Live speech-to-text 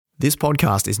This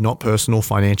podcast is not personal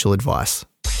financial advice.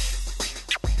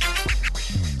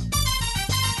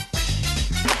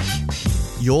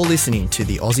 You're listening to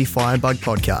the Aussie Firebug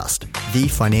Podcast, the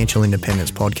financial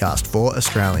independence podcast for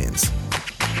Australians.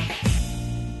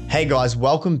 Hey guys,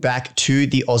 welcome back to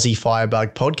the Aussie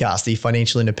Firebug Podcast, the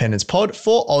financial independence pod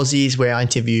for Aussies, where I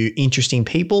interview interesting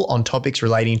people on topics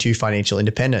relating to financial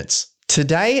independence.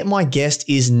 Today, my guest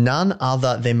is none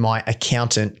other than my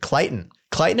accountant, Clayton.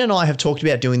 Clayton and I have talked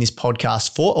about doing this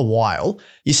podcast for a while.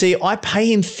 You see, I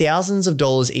pay him thousands of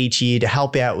dollars each year to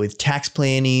help out with tax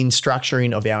planning,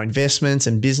 structuring of our investments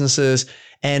and businesses,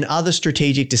 and other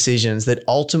strategic decisions that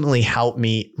ultimately help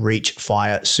me reach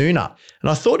FIRE sooner. And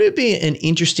I thought it'd be an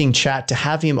interesting chat to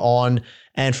have him on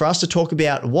and for us to talk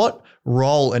about what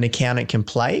role an accountant can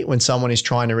play when someone is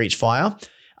trying to reach FIRE,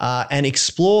 and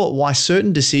explore why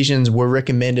certain decisions were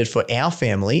recommended for our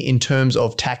family in terms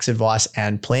of tax advice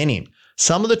and planning.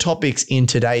 Some of the topics in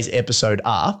today's episode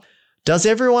are: does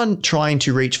everyone trying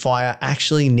to reach FIRE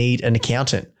actually need an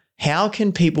accountant? How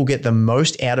can people get the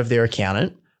most out of their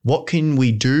accountant? What can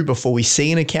we do before we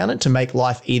see an accountant to make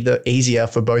life either easier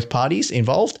for both parties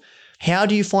involved? How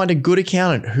do you find a good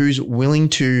accountant who's willing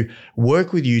to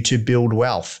work with you to build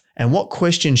wealth? And what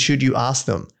questions should you ask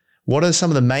them? What are some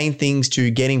of the main things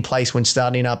to get in place when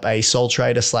starting up a sole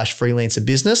trader / freelancer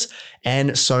business?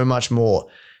 And so much more.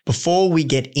 Before we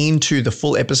get into the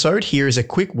full episode, here is a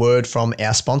quick word from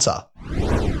our sponsor.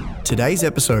 Today's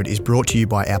episode is brought to you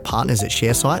by our partners at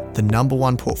ShareSite, the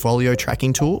 #1 portfolio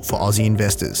tracking tool for Aussie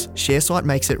investors. ShareSite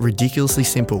makes it ridiculously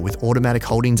simple with automatic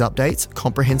holdings updates,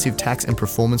 comprehensive tax and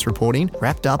performance reporting,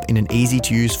 wrapped up in an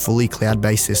easy-to-use, fully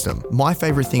cloud-based system. My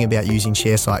favorite thing about using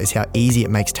ShareSite is how easy it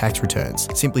makes tax returns.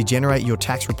 Simply generate your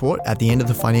tax report at the end of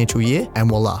the financial year and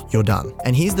voila, you're done.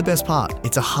 And here's the best part.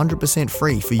 It's 100%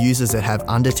 free for users that have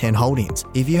under 10 holdings.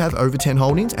 If you have over 10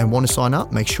 holdings and want to sign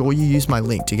up, make sure you use my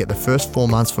link to get the first 4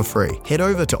 months for free. Head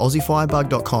over to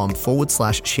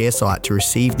aussiefirebug.com/ShareSite to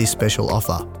receive this special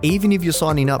offer. Even if you're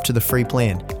signing up to the free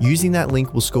plan, using that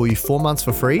link will score you 4 months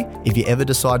for free if you ever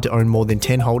decide to own more than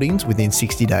 10 holdings within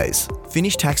 60 days.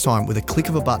 Finish tax time with a click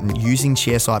of a button using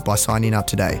ShareSite by signing up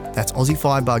today. That's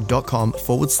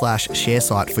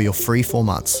aussiefirebug.com/ShareSite for your free 4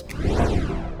 months.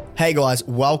 Hey guys,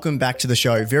 welcome back to the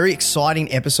show. Very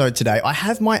exciting episode today. I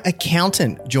have my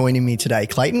accountant joining me today.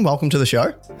 Clayton, welcome to the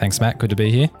show. Thanks, Matt. Good to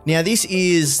be here. Now, this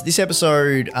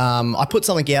episode, I put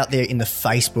something out there in the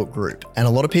Facebook group and a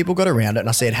lot of people got around it and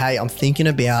I said, hey, I'm thinking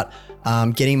about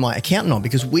getting my accountant on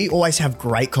because we always have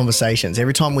great conversations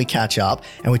every time we catch up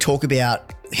and we talk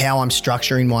about how I'm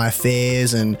structuring my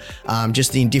affairs and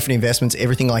just the different investments,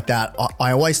 everything like that.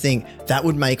 I always think that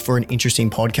would make for an interesting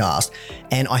podcast.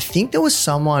 And I think there was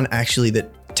someone actually that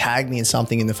tagged me in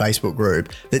something in the Facebook group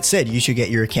that said you should get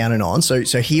your accountant on.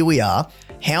 So here we are.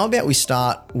 How about we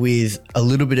start with a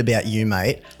little bit about you,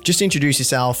 mate? Just introduce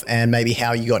yourself and maybe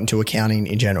how you got into accounting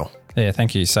in general. Yeah,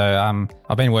 thank you. So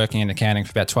I've been working in accounting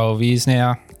for about 12 years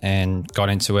now and got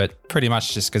into it pretty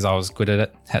much just because I was good at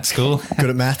it at school. Good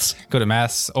at maths? Good at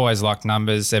maths. Always liked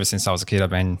numbers. Ever since I was a kid, I've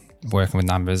been working with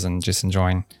numbers and just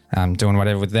enjoying doing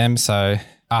whatever with them. So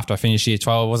after I finished year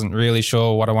 12, I wasn't really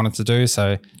sure what I wanted to do.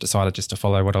 So decided just to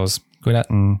follow what I was good at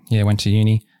and went to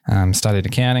uni, studied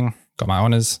accounting. Got my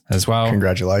honours as well.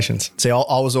 Congratulations. See, I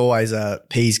was always a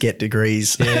P's get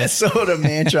degrees sort of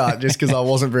mantra just because I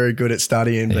wasn't very good at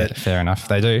studying. Yeah, but fair enough.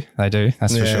 They do.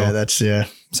 That's for sure.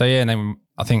 So and then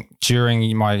I think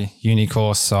during my uni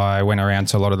course, I went around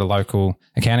to a lot of the local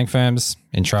accounting firms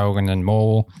in Traralgon and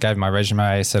Morwell, gave my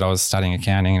resume, said I was studying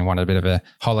accounting and wanted a bit of a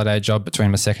holiday job between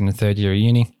my second and third year of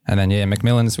uni. And then,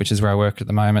 Macmillan's, which is where I work at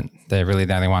the moment, they're really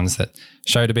the only ones that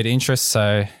showed a bit of interest.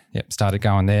 So, started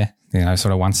going there,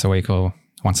 sort of once a week or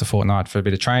once a fortnight for a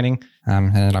bit of training.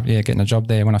 Ended up, getting a job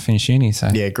there when I finished uni.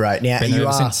 So great. Now you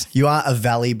are a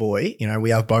Valley boy.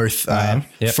 We are both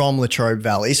from Latrobe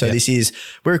Valley. So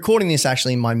we're recording this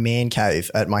actually in my man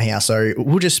cave at my house. So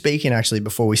we're just speaking actually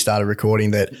before we started recording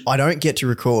that I don't get to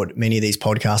record many of these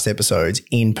podcast episodes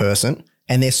in person.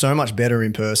 And they're so much better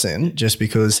in person just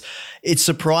because it's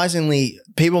surprisingly,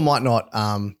 people might not,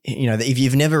 if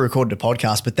you've never recorded a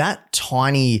podcast, but that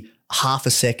tiny half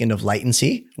a second of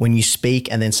latency when you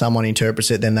speak and then someone interprets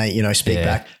it, then they, speak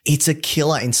back. It's a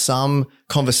killer in some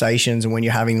conversations and when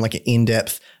you're having like an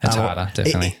in-depth. It's harder,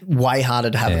 definitely. Way harder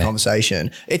to have a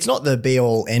conversation. It's not the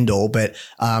be-all, end-all, but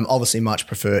obviously much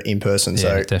prefer in person.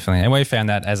 So definitely. And we found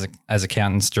that as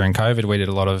accountants during COVID, we did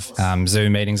a lot of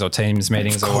Zoom meetings or Teams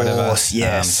meetings or whatever.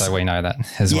 Yes. So we know that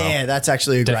as well. Yeah, that's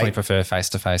actually definitely prefer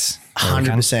face-to-face.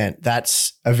 100%.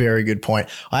 That's a very good point.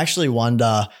 I actually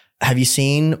wonder have you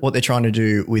seen what they're trying to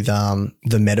do with the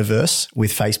metaverse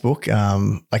with Facebook?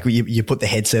 Like you put the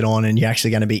headset on and you're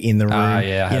actually going to be in the room.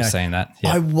 Yeah, I have seen that.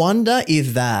 Yep. I wonder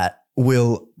if that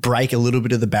will break a little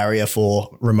bit of the barrier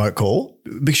for remote call.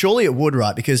 But surely it would,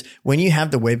 right? Because when you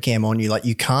have the webcam on you, like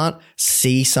you can't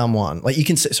see someone. Like you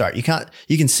can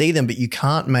see them, but you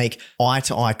can't make eye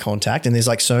to eye contact. And there's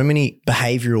like so many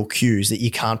behavioral cues that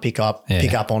you can't pick up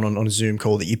on a Zoom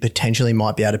call that you potentially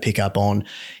might be able to pick up on,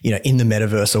 in the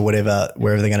metaverse or whatever,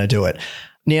 wherever they're going to do it.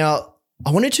 Now,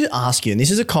 I wanted to ask you, and this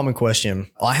is a common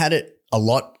question. I had it a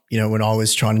lot when I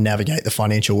was trying to navigate the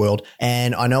financial world.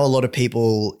 And I know a lot of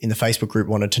people in the Facebook group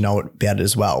wanted to know about it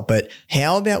as well. But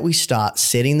how about we start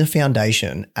setting the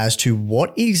foundation as to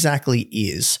what exactly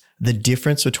is the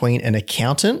difference between an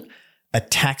accountant, a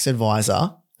tax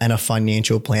advisor, and a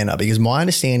financial planner? Because my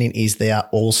understanding is they are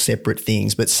all separate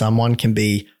things, but someone can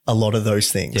be a lot of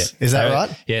those things. Yeah. Is that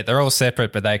right? Yeah, they're all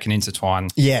separate, but they can intertwine.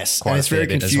 Yes. And it's very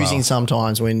confusing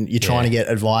sometimes when you're trying to get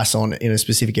advice in a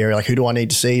specific area, like who do I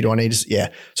need to see?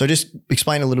 So just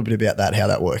explain a little bit about that, how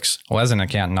that works. Well, as an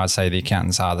accountant, I'd say the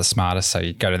accountants are the smartest, so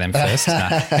you go to them first.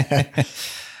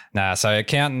 So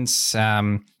accountants,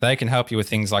 they can help you with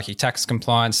things like your tax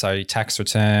compliance, so your tax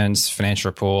returns, financial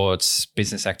reports,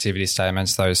 business activity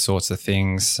statements, those sorts of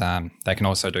things. They can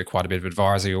also do quite a bit of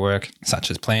advisory work,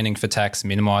 such as planning for tax,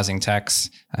 minimising tax,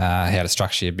 how to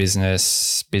structure your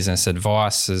business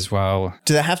advice as well.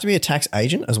 Do they have to be a tax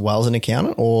agent as well as an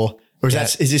accountant, or is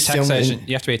this tax still agent?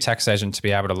 You have to be a tax agent to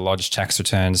be able to lodge tax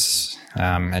returns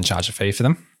and charge a fee for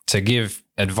them. To give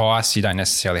advice, you don't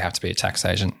necessarily have to be a tax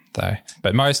agent though.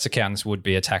 But most accountants would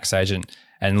be a tax agent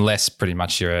unless pretty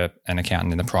much you're an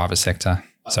accountant in the private sector.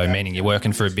 So meaning you're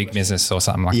working for a big business or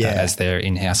something like that as their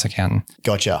in-house accountant.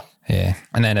 Gotcha. Yeah.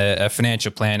 And then a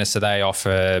financial planner, so they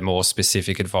offer more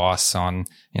specific advice on,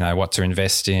 what to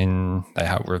invest in. They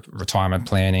help retirement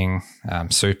planning,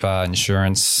 super,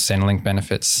 insurance, Centrelink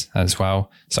benefits as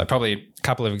well. So probably a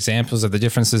couple of examples of the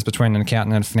differences between an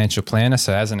accountant and a financial planner.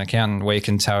 So as an accountant, we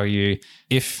can tell you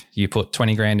if you put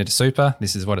 20 grand into super,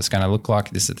 this is what it's going to look like.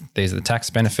 These are the tax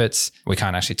benefits. We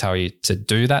can't actually tell you to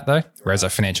do that though, whereas a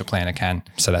financial planner can.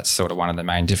 So that's sort of one of the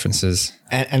main differences.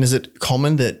 And is it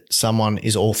common that someone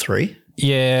is all three?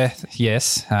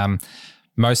 Yes.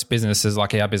 Most businesses,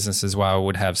 like our business as well,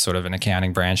 would have sort of an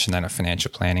accounting branch and then a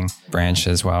financial planning branch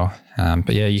as well. But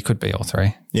yeah, you could be all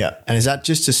three. Yeah. And is that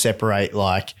just to separate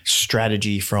like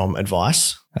strategy from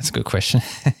advice? That's a good question.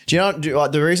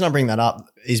 The reason I bring that up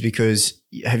is because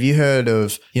have you heard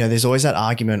of, there's always that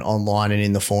argument online and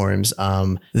in the forums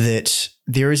that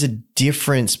there is a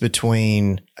difference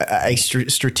between a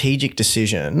strategic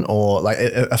decision or like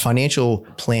a financial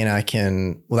planner they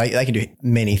can do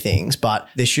many things, but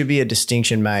there should be a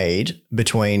distinction made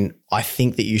between, I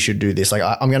think that you should do this. Like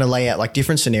I'm going to lay out like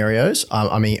different scenarios.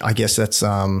 I guess that's,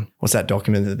 what's that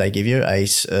document that they give you? A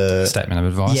statement of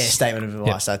advice. Yeah. Statement of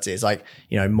advice. Yep. That's it. It's like,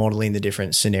 modeling the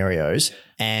different scenarios,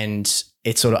 and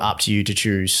it's sort of up to you to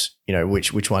choose,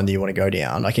 which one do you want to go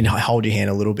down. I can hold your hand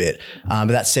a little bit, but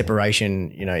that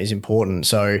separation, is important.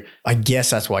 So I guess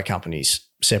that's why companies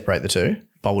separate the two,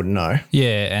 but I wouldn't know.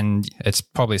 Yeah. And it's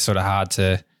probably sort of hard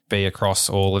to be across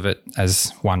all of it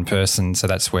as one person. So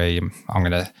that's where I'm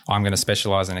going to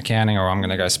specialize in accounting, or I'm going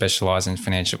to go specialize in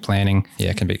financial planning. Yeah,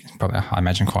 it can be probably, I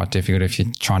imagine, quite difficult if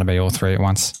you're trying to be all three at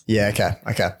once. Yeah.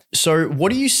 Okay. So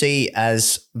what do you see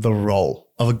as the role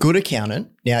of a good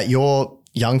accountant? Now, you're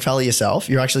young fella yourself.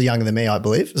 You're actually younger than me, I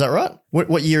believe. Is that right?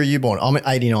 What year are you born? I'm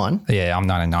 89. Yeah, I'm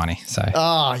 1990. So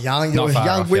young. You're a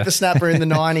young whippersnapper in the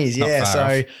 90s. Yeah.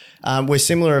 So we're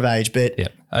similar of age, but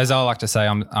as I like to say,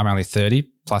 I'm only 30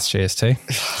 plus GST.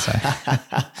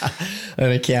 So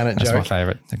an accountant joke. That's my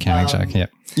favorite accounting joke.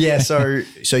 Yep. Yeah.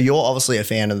 So you're obviously a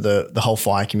fan of the whole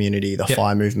FIRE community, the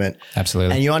FIRE movement.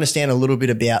 Absolutely. And you understand a little bit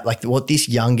about like what this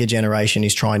younger generation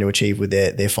is trying to achieve with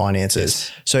their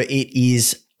finances. Yes.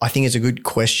 So I think it's a good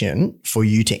question for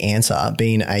you to answer,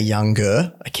 being a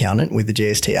younger accountant with the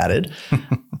GST added.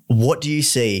 What do you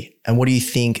see and what do you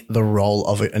think the role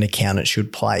of an accountant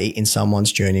should play in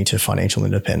someone's journey to financial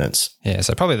independence? Yeah,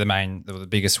 so probably the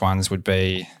biggest ones would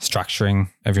be structuring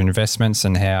of your investments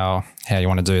and how you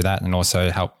want to do that, and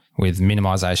also help with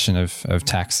minimisation of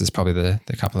tax is probably the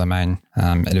couple of main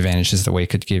advantages that we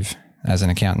could give as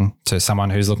an accountant to someone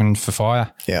who's looking for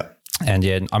FIRE. Yeah. And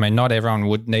yeah, I mean, not everyone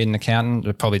would need an accountant.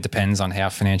 It probably depends on how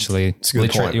financially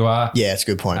literate you are. Yeah, it's a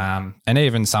good point. And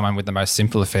even someone with the most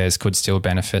simple affairs could still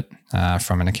benefit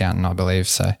from an accountant, I believe.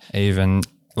 So even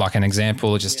like an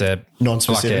example, just a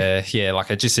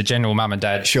non-specific, just a general mum and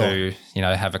dad who,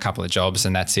 have a couple of jobs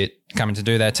and that's it, coming to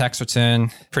do their tax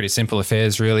return. Pretty simple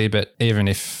affairs really, but even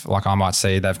if like I might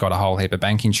see they've got a whole heap of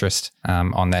bank interest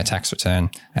on their tax return,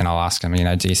 and I'll ask them,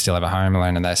 do you still have a home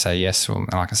loan? And they say yes. Well,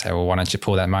 and I can say, well, why don't you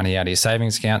pull that money out of your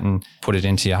savings account and put it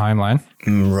into your home loan?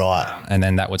 Right. And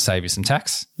then that would save you some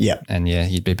tax. Yeah. And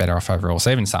you'd be better off overall. So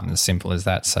even something as simple as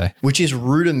that. So, which is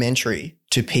rudimentary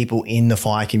to people in the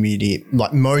FIRE community,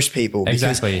 like most people.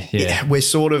 Exactly. Yeah. We're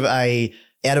sort of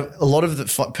out of a lot of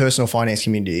the personal finance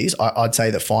communities, I'd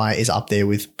say that FIRE is up there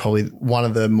with probably one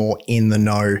of the more in the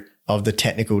know of the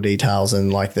technical details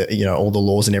and like all the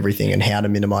laws and everything and how to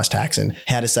minimize tax and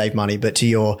how to save money. But to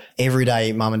your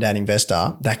everyday mum and dad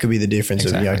investor, that could be the difference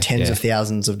of, tens of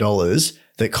thousands of dollars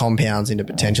that compounds into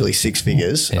potentially six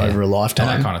figures over a lifetime.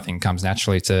 And that kind of thing comes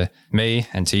naturally to me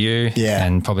and to you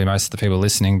and probably most of the people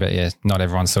listening, but not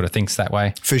everyone sort of thinks that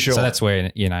way. For sure. So that's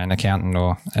where, an accountant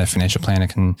or a financial planner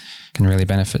can really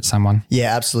benefit someone.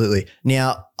 Yeah, absolutely.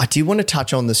 Now, I did want to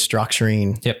touch on the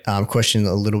structuring question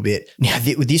a little bit. Now,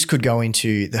 this could go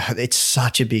into it's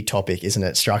such a big topic, isn't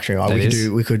it?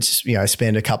 Structuring. We could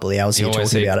spend a couple of hours here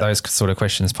talking about it. Those sort of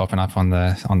questions popping up on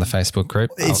the Facebook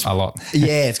group a lot.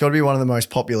 Yeah, it's got to be one of the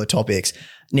most popular topics.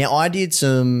 Now, I did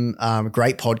some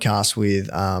great podcasts with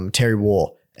Terry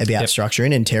Waugh about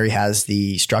structuring, and Terry has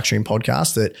the structuring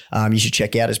podcast that you should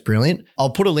check out. It's brilliant. I'll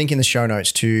put a link in the show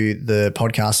notes to the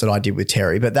podcast that I did with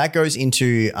Terry, but that goes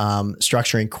into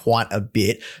structuring quite a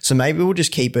bit. So maybe we'll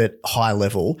just keep it high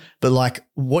level, but like,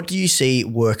 what do you see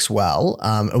works well?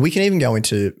 And we can even go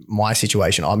into my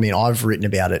situation. I mean, I've written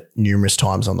about it numerous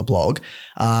times on the blog,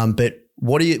 but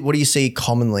what do you see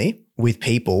commonly with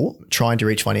people trying to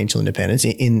reach financial independence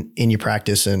in your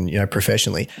practice and,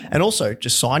 professionally? And also,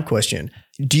 just side question,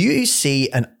 do you see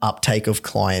an uptake of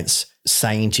clients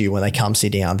saying to you when they come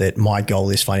sit down that my goal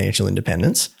is financial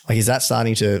independence? Like, is that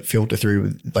starting to filter through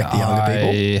with like the younger people?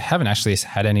 I haven't actually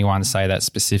had anyone say that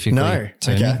specifically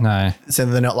to me. No. So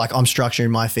they're not like, I'm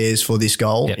structuring my affairs for this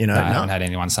goal, No, I haven't had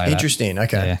anyone say that. Interesting.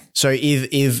 Okay. Yeah. So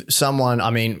if someone,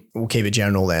 we'll keep it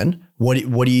general then,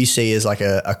 what do you see as like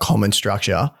a common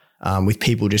structure with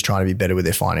people just trying to be better with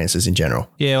their finances in general?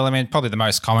 Yeah, well, probably the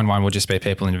most common one will just be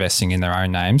people investing in their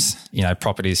own names.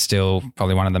 Property is still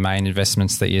probably one of the main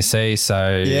investments that you see. So,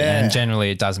 and generally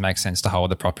it does make sense to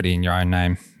hold the property in your own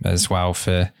name as well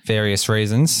for various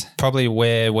reasons. Probably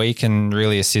where we can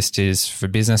really assist is for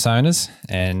business owners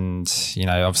and,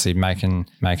 obviously making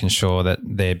sure that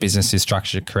their business is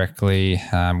structured correctly,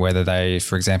 whether they,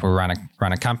 for example, run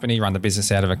a company, run the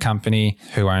business out of a company,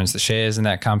 who owns the shares in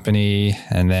that company,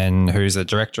 and then who's the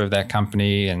director of that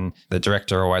company, and the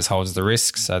director always holds the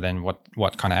risk. So then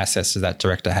what kind of assets does that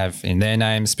director have in their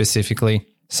name specifically?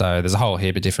 So there's a whole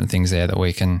heap of different things there that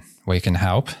we can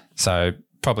help. So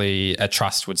probably a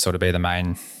trust would sort of be the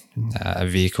main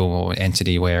vehicle or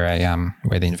entity where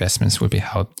the investments would be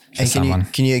held for someone.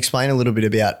 Can you explain a little bit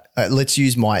about, let's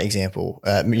use my example,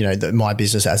 my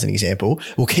business as an example.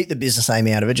 We'll keep the business name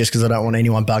out of it just because I don't want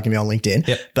anyone bugging me on LinkedIn.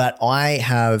 Yep. But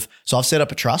I've set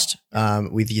up a trust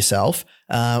with yourself.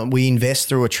 We invest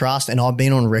through a trust, and I've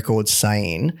been on record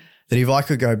saying that if I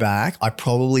could go back, I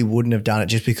probably wouldn't have done it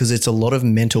just because it's a lot of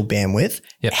mental bandwidth.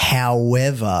 Yep.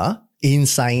 However, in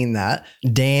saying that,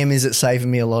 damn, is it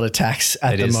saving me a lot of tax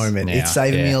at the moment. Now, it's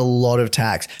saving me a lot of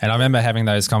tax. And I remember having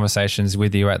those conversations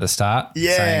with you at the start,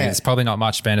 saying it's probably not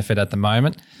much benefit at the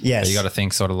moment. Yes. But you got to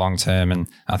think sort of long term. And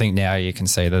I think now you can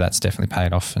see that that's definitely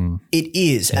paid off. And it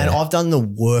is. And I've done the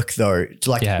work though.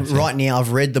 Like right now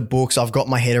I've read the books, I've got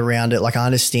my head around it. Like I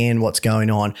understand what's going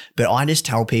on, but I just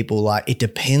tell people like, it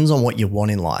depends on what you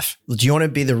want in life. Do you want to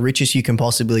be the richest you can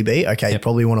possibly be? Okay. You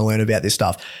probably want to learn about this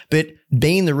stuff, but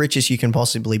being the richest you can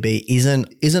possibly be isn't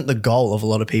the goal of a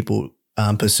lot of people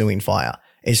pursuing FIRE.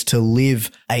 Is to live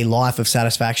a life of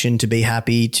satisfaction, to be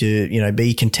happy, to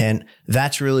be content.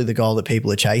 That's really the goal that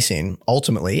people are chasing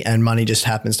ultimately, and money just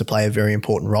happens to play a very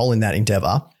important role in that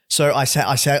endeavor. So I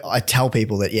tell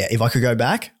people that if I could go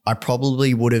back, I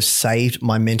probably would have saved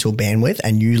my mental bandwidth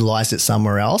and utilized it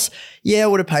somewhere else. Yeah, I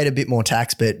would have paid a bit more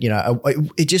tax, but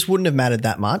it just wouldn't have mattered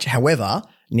that much. However,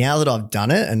 now that I've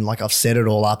done it and like I've set it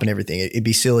all up and everything, it'd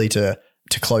be silly to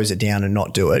close it down and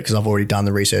not do it because I've already done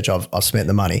the research. I've spent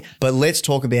the money. But let's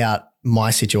talk about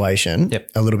my situation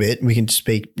a little bit. We can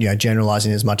speak,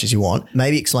 generalizing as much as you want.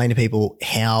 Maybe explain to people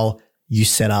how you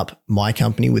set up my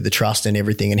company with the trust and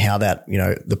everything and how that,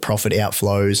 the profit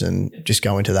outflows, and just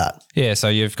go into that. Yeah. So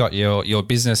you've got your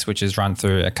business, which is run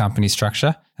through a company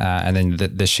structure. And then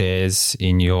the shares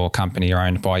in your company are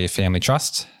owned by your family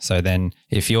trust. So then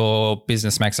if your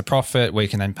business makes a profit, we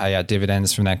can then pay out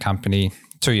dividends from that company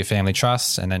to your family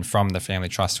trust, and then from the family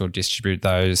trust will distribute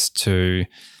those to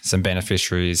some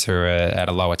beneficiaries who are at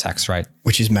a lower tax rate.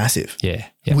 Which is massive. Yeah.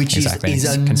 Which exactly.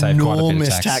 is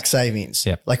enormous tax savings.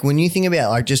 Yep. Like when you think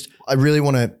about I really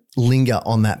want to linger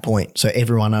on that point so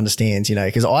everyone understands,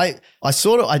 because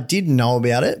I did know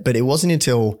about it, but it wasn't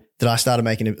until that I started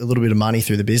making a little bit of money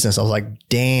through the business. I was like,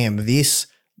 damn, this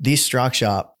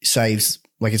structure saves,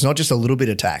 like, it's not just a little bit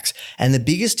of tax. And the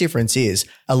biggest difference is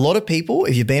a lot of people,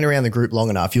 if you've been around the group long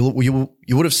enough, you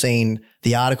would have seen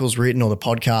the articles written or the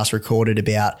podcast recorded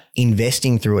about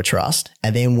investing through a trust.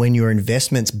 And then when your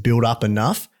investments build up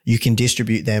enough, you can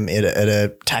distribute them at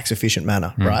a tax efficient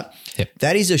manner, right? Yep.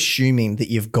 That is assuming that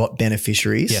you've got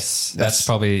beneficiaries. Yes. That's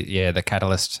probably, the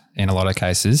catalyst in a lot of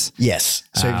cases. Yes.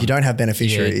 So if you don't have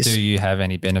beneficiaries. Do you have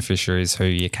any beneficiaries who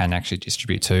you can actually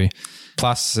distribute to?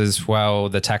 Plus as well,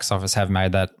 the tax office have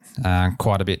made that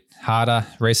quite a bit harder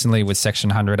recently with Section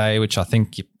 100A, which I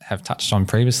think you have touched on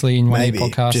previously in one of your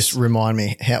podcasts. Just remind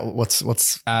me, what's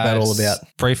that all about?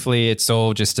 Briefly, it's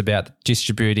all just about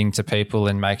distributing to people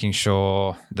and making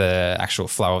sure the actual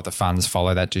flow of the funds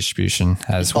follow that distribution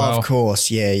as well. Of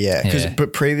course, yeah.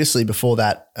 But previously, before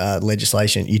that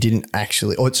legislation, you didn't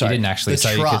actually.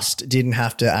 The trust didn't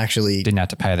have to actually. Didn't have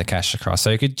to pay the cash across,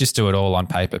 so you could just do it all on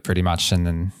paper, pretty much, and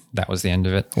then that was the end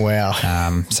of it.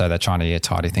 Wow. So they're trying to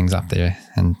tidy things up there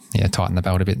and tighten the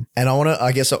belt a bit. And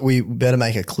I guess we better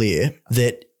make it clear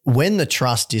that when the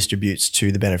trust distributes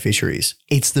to the beneficiaries,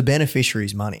 it's the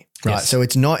beneficiary's money, right? Yes. So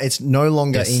it's no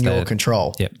longer in your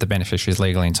control. Yep. The beneficiary is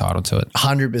legally entitled to it.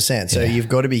 100%. So you've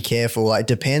got to be careful. It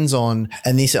depends on,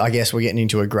 and this, I guess we're getting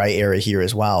into a gray area here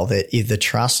as well, that if the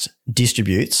trust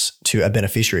distributes to a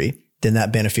beneficiary, then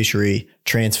that beneficiary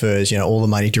transfers, all the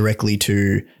money directly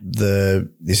to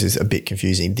this is a bit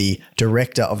confusing, the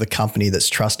director of the company that's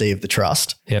trustee of the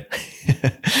trust. Yep.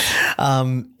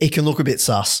 It can look a bit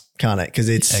sus, can't it? Because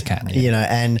it can,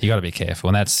 and you got to be careful.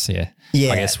 And that's, I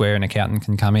guess where an accountant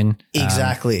can come in.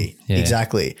 Exactly.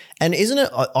 Exactly. And isn't it,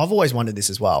 I've always wondered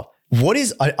this as well. What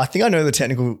is, I think I know the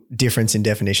technical difference in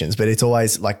definitions, but it's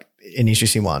always like an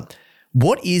interesting one.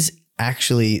 What is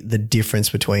actually the difference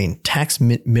between tax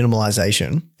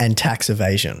minimalization and tax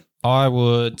evasion? I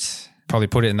would probably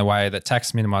put it in the way that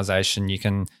tax minimization, you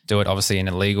can do it obviously in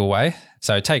a legal way.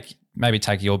 So take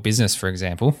your business, for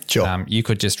example. Sure. You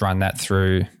could just run that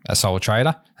through a sole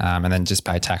trader and then just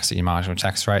pay tax at your marginal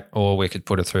tax rate, or we could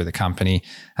put it through the company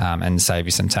and save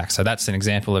you some tax. So that's an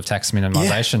example of tax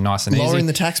minimization, nice and easy. Lowering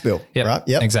the tax bill, right?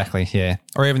 Yep, exactly, yeah.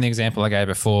 Or even the example I gave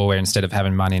before where instead of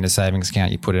having money in a savings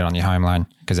account, you put it on your home loan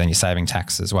because then you're saving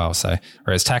tax as well. So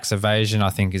whereas tax evasion,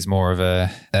 I think, is more of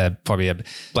probably a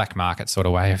black market sort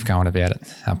of way of going about it,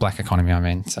 a black economy, I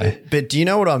mean. So, but do you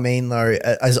know what I mean though?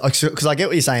 Because I get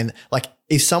what you're saying. Like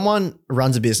if someone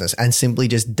runs a business and simply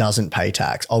just doesn't pay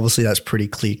tax, obviously that's pretty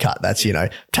clear cut. That's,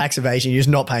 tax evasion, you're just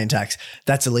not paying tax.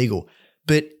 That's illegal.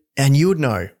 And you would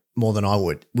know more than I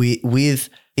would.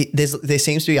 There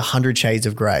seems to be 100 shades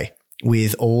of grey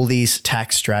with all these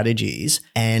tax strategies.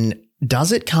 And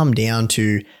does it come down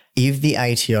to, if the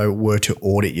ATO were to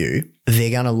audit you,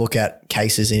 they're going to look at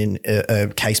cases in a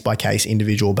case-by-case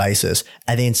individual basis,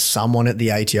 and then someone at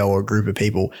the ATO or a group of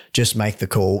people just make the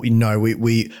call, no,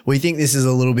 we think this is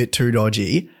a little bit too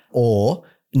dodgy, or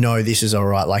no, this is all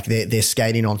right. Like they're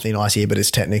skating on thin ice here, but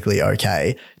it's technically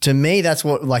okay. To me, that's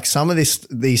what, like, some of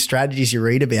these strategies you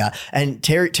read about. And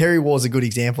Terry Ward's a good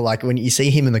example. Like when you see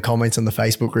him in the comments on the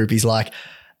Facebook group, he's like,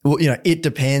 well, it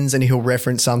depends, and he'll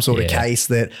reference some sort of case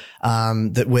that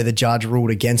where the judge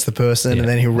ruled against the person, and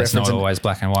then he'll reference. It's not always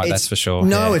black and white, that's for sure.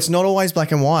 No, it's not always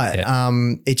black and white. Yeah.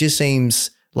 It just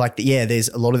seems like, there's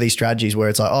a lot of these strategies where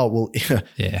it's like, oh, well,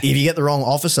 if you get the wrong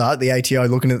officer at the ATO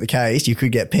looking at the case, you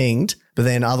could get pinged, but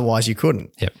then otherwise you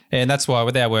couldn't. Yep. And that's why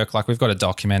with our work, like, we've got to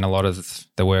document a lot of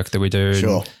the work that we do,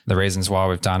 sure, and the reasons why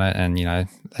we've done it, and,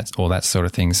 that's all that sort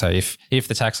of thing. So if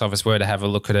the tax office were to have a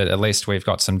look at it, at least we've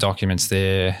got some documents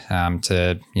there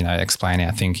to, explain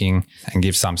our thinking and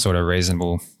give some sort of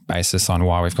reasonable basis on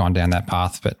why we've gone down that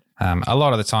path. But a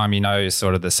lot of the time,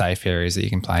 sort of the safe areas that you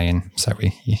can play in. So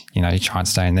you try and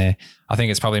stay in there. I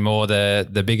think it's probably more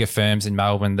the bigger firms in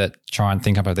Melbourne that try and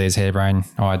think up of these harebrained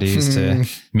ideas to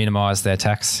minimise their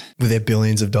tax. With their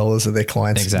billions of dollars of their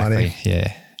clients' money. Exactly,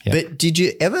 yeah. Yep. But did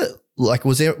you ever, like,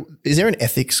 is there an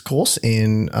ethics course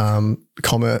in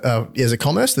commerce? Is it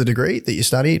commerce, the degree that you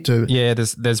study to? Yeah,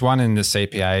 there's one in the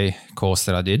CPA course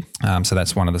that I did. So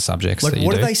that's one of the subjects like, that you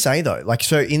what do. do they say though? Like,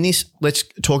 so in this, let's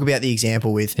talk about the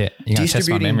example with you're going to test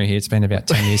my memory here. It's been about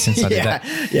 10 years since I did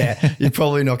that. Yeah, you're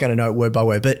probably not going to know it word by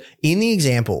word. But in the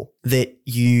example that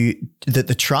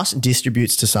the trust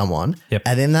distributes to someone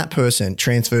and then that person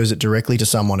transfers it directly to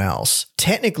someone else,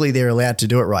 technically they're allowed to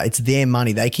do it, right? It's their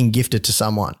money. They can gift it to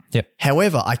someone. Yep.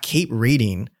 However, I keep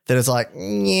reading that it's like,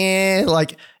 yeah,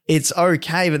 like it's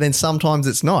okay, but then sometimes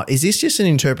it's not. Is this just an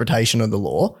interpretation of the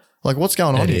law? Like, what's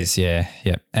going on here? It is, yeah.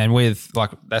 And with like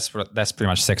that's pretty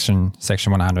much section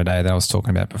 100A that I was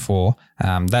talking about before.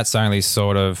 That's only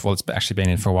sort of, well, it's actually been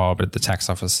in for a while, but the tax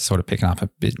office is sort of picking up a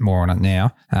bit more on it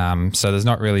now. So there's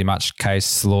not really much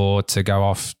case law to go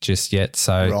off just yet.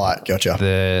 So right,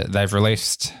 gotcha. They've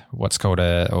released what's called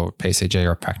a PCG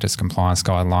or a practice compliance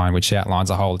guideline, which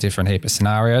outlines a whole different heap of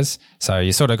scenarios. So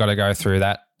you sort of got to go through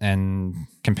that and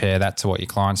compare that to what your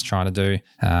client's trying to do,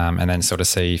 and then sort of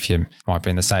see if you might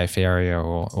be in the safe area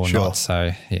or sure. not.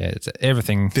 So yeah, it's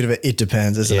everything. Bit of it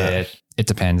depends, isn't it? It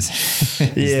depends.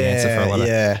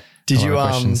 Did you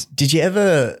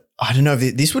ever? I don't know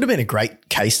if this would have been a great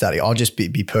case study. I'll just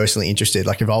be personally interested.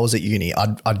 Like if I was at uni,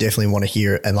 I'd definitely want to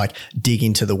hear it and like dig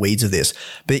into the weeds of this.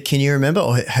 But can you remember,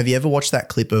 or have you ever watched that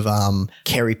clip of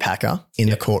Kerry Packer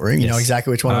in the courtroom? You know exactly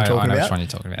which one I'm talking about? I know which one you're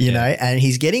talking about. You know, and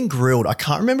he's getting grilled. I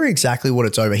can't remember exactly what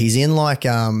it's over. He's in like,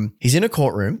 he's in a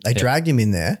courtroom. They dragged him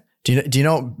in there. Do you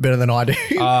know better than I do?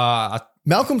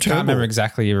 Malcolm Turnbull. I can't remember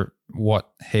exactly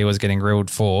what he was getting grilled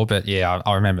for, but yeah,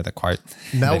 I remember the quote.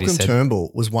 Malcolm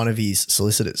Turnbull was one of his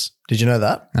solicitors. Did you know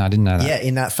that? No, I didn't know that. Yeah,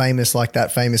 in that famous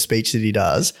speech that he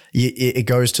does, it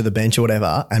goes to the bench or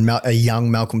whatever, and a young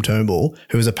Malcolm Turnbull,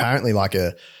 who was apparently like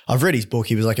I've read his book,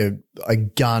 he was like a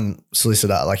gun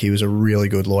solicitor, like he was a really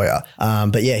good lawyer.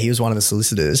 But yeah, he was one of the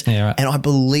solicitors. Yeah, right. And I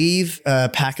believe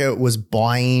Packer was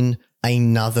buying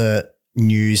another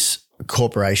news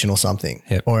corporation or something,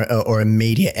 or a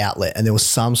media outlet, and there was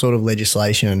some sort of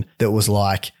legislation that was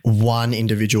like one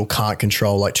individual can't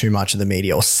control like too much of the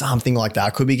media or something like that. I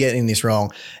could be getting this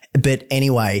wrong, but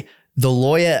anyway, the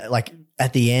lawyer like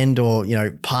at the end, or you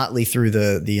know, partly through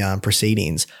the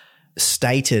proceedings,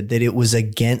 stated that it was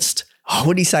against.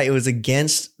 What did he say? It was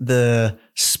against the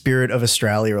spirit of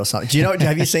Australia or something. Do you know?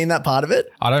 Have you seen that part of it?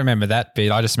 I don't remember that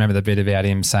bit. I just remember the bit about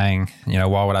him saying, you know,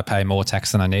 why would I pay more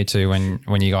tax than I need to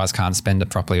when you guys can't spend it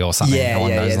properly or something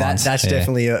along those lines. That's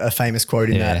definitely a famous quote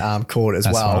in that court as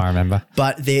well. That's what I remember.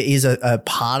 But there is a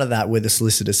part of that where the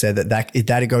solicitor said that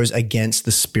it goes against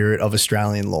the spirit of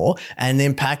Australian law. And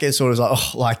then Packer sort of was like,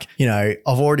 oh, like, you know,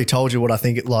 I've already told you what I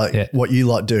think what you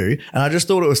lot do. And I just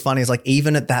thought it was funny. It's like,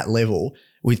 even at that level,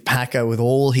 with Packer, with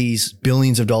all his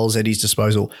billions of dollars at his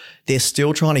disposal, they're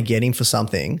still trying to get him for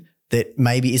something that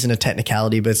maybe isn't a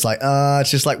technicality, but it's like,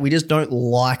 it's just like, we just don't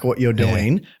like what you're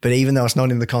doing. Yeah. But even though it's not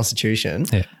in the Constitution.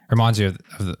 Yeah. Reminds you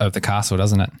of the castle,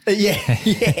 doesn't it?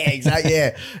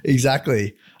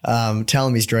 Exactly. Tell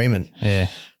him he's dreaming. Yeah.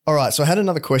 All right. So I had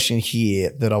another question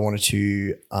here that I wanted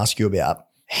to ask you about.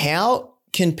 How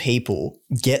can people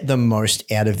get the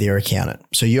most out of their accountant?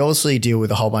 So you obviously deal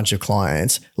with a whole bunch of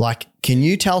clients. Like, can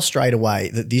you tell straight away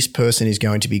that this person is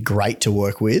going to be great to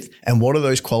work with? And what are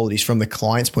those qualities from the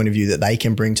client's point of view that they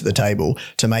can bring to the table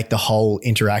to make the whole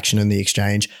interaction and the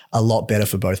exchange a lot better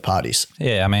for both parties?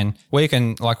 Yeah, I mean, we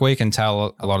can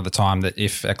tell a lot of the time that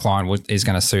if a client is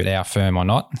going to suit our firm or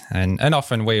not. And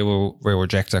often we'll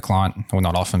reject a client, well,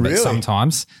 not often, but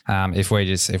sometimes if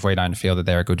we don't feel that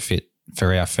they're a good fit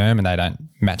for our firm and they don't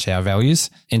match our values.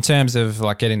 In terms of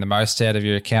like getting the most out of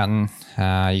your accountant,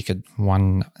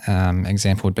 one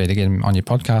example would be to get him on your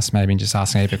podcast, maybe, and just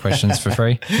ask a heap of questions for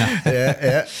free. No.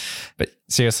 Yeah. But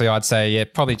seriously, I'd say,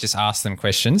 probably just ask them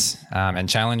questions and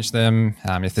challenge them.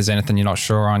 If there's anything you're not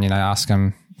sure on, ask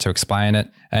them to explain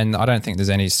it. And I don't think there's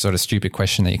any sort of stupid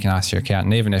question that you can ask your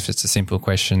accountant, even if it's a simple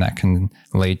question that can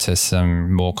lead to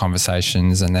some more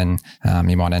conversations, and then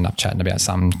you might end up chatting about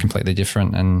something completely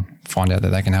different and find out that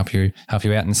they can help you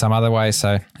out in some other way.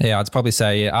 So yeah, I'd probably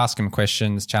say ask them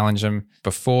questions, challenge them.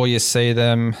 Before you see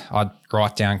them, I'd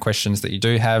write down questions that you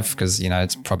do have, because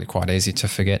it's probably quite easy to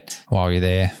forget while you're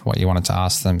there what you wanted to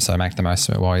ask them. So make the most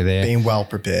of it while you're there. Being well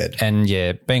prepared. And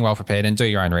being well prepared, and do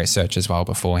your own research as well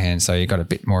beforehand, so you've got a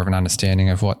bit more of an understanding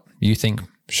of what you think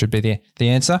should be the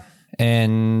answer.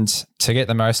 And to get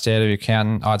the most out of your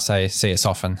accountant, I'd say see us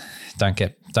often. Don't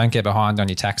get behind on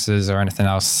your taxes or anything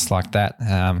else like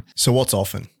that. So what's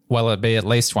often? Well, it'd be at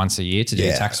least once a year to do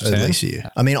your tax return. At least a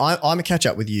year. I mean, I'm a catch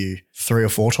up with you 3 or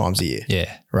 4 times a year.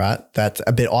 Yeah. Right? That's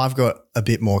a bit. I've got a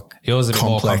bit more. Yours a bit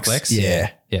more complex. Yeah.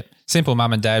 Yeah. simple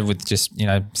mum and dad with just,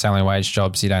 salary wage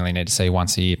jobs, you'd only need to see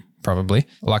once a year probably.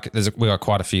 Like we got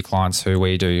quite a few clients who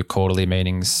we do quarterly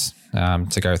meetings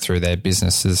to go through their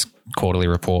businesses, quarterly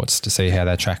reports to see how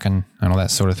they're tracking and all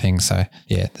that sort of thing. So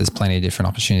yeah, there's plenty of different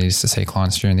opportunities to see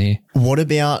clients during the year. What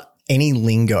about any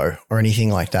lingo or anything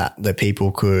like that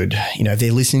people could, if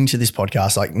they're listening to this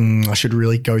podcast, like, I should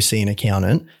really go see an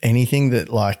accountant, anything that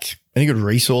any good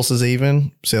resources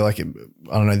even? So I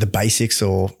don't know, the basics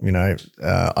or, I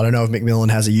don't know if Macmillan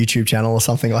has a YouTube channel or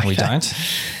something like that. We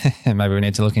don't. Maybe we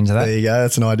need to look into that. There you go.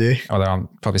 That's an idea. Although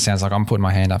probably sounds like I'm putting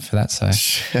my hand up for that. So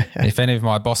if any of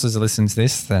my bosses are listening to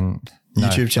this, then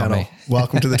YouTube channel.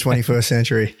 Welcome to the 21st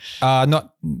century.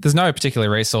 There's no particular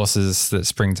resources that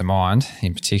spring to mind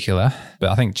in particular, but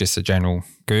I think just a general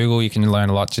Google, you can learn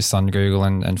a lot just on Google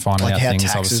and finding out things.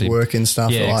 Like how taxes work and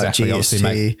stuff. Yeah, like exactly. GST.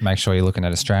 Obviously, make sure you're looking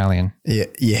at Australian. Yeah,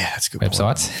 that's a good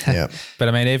websites. Yeah, but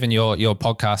I mean, even your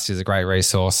podcast is a great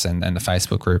resource, and the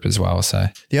Facebook group as well. So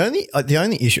the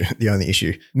only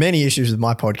issue, many issues with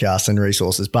my podcast and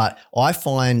resources, but I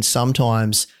find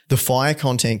sometimes the fire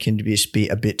content can be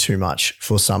a bit too much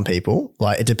for some people.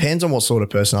 Like it depends on what sort of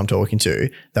person I'm talking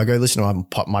to. They'll go listen to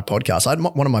my podcast.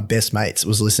 One of my best mates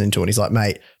was listening to it. And he's like,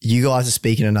 mate, you guys are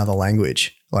speaking another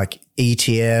language, like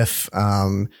ETF,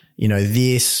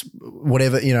 this,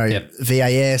 whatever,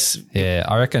 VAS. Yeah,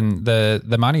 I reckon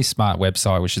the Money Smart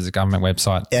website, which is a government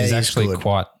website, is actually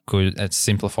quite good. It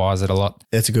simplifies it a lot.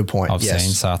 That's a good point. I've seen.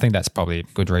 So I think that's probably a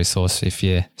good resource if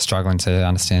you're struggling to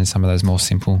understand some of those more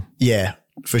simple. Yeah.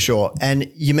 For sure. And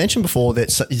you mentioned before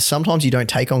that sometimes you don't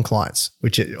take on clients,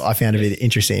 which I found a bit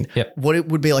interesting. Yep. What it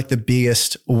would be like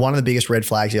one of the biggest red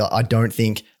flags, I don't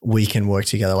think we can work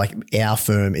together. Like our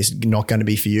firm is not going to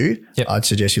be for you. Yep. I'd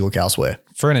suggest you look elsewhere.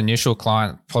 For an initial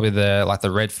client, probably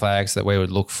the red flags that we would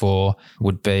look for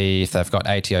would be if they've got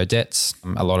ATO debts,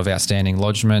 a lot of outstanding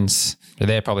lodgements.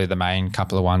 They're probably the main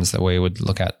couple of ones that we would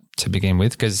look at to begin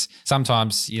with, because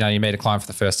sometimes, you meet a client for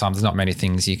the first time, there's not many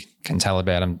things you can tell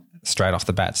about them straight off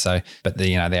the bat. So, but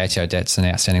the ATO debts and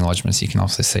outstanding lodgements, you can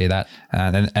obviously see that.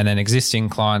 And then existing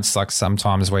clients, like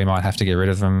sometimes we might have to get rid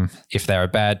of them if they're a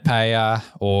bad payer,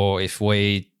 or if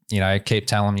we, keep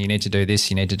telling them you need to do this,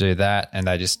 you need to do that, and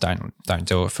they just don't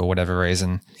do it for whatever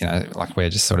reason. Like we're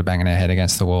just sort of banging our head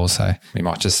against the wall. So we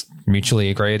might just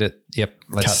mutually agree that,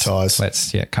 let's cut ties.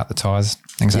 Let's cut the ties.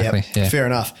 Exactly. Yep, yeah. Fair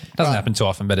enough. Doesn't happen too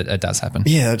often, but it does happen.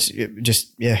 Yeah, it's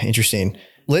just interesting.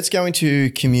 Let's go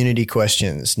into community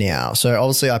questions now. So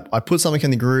obviously I put something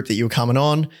in the group that you were coming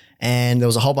on, and there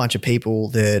was a whole bunch of people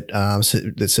that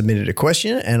that submitted a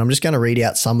question, and I'm just going to read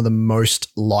out some of the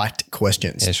most liked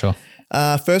questions. Yeah, sure.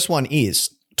 First one is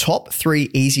top 3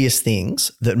 easiest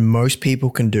things that most people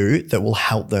can do that will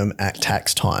help them at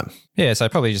tax time. Yeah, so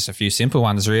probably just a few simple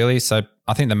ones really. So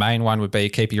I think the main one would be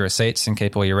keep your receipts and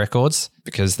keep all your records,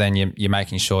 because then you're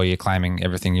making sure you're claiming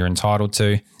everything you're entitled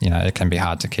to. It can be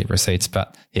hard to keep receipts,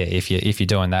 but yeah, if you're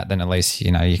doing that, then at least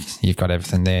you've got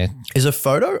everything there. Is a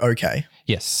photo okay?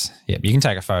 Yes. Yeah, you can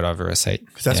take a photo of a receipt.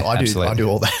 Because that's what I do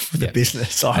all that for the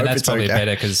business. So I hope that's it's probably okay.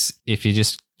 better, because if you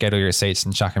just get all your receipts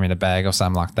and chuck them in a bag or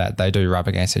something like that, they do rub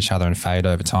against each other and fade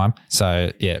over time.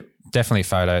 So yeah, definitely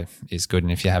photo is good.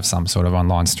 And if you have some sort of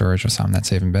online storage or something,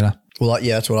 that's even better. Well,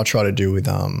 that's what I try to do with,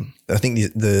 I think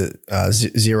the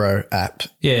Xero app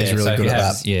is really good at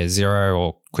that. Yeah, Xero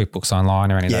or QuickBooks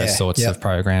Online or any of those sorts of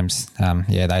programs.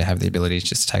 They have the ability to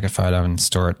just take a photo and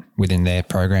store it within their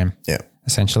program. Yeah.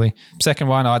 Essentially. Second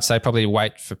one, I'd say probably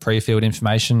wait for pre-filled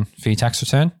information for your tax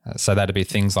return. So that'd be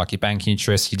things like your bank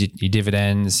interest, your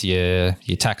dividends, your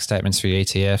tax statements for your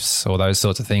ETFs, all those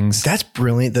sorts of things. That's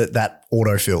brilliant that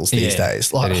autofills these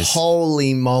days. Like,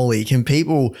 holy moly. Can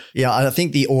people, I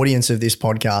think the audience of this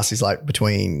podcast is like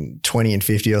between 20 and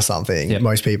 50 or something,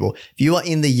 most people. If you are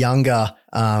in the younger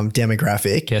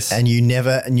demographic and you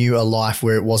never knew a life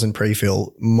where it wasn't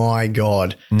pre-fill, my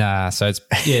God. Nah, so it's,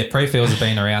 pre-fills have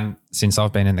been around since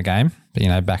I've been in the game.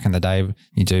 But, back in the day,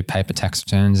 you do paper tax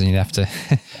returns and you'd have to.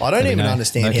 I don't even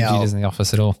understand how computers in the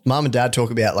office at all. Mum and Dad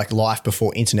talk about like life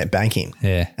before internet banking.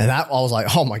 Yeah. And that I was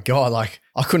like, oh my God, like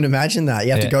I couldn't imagine that.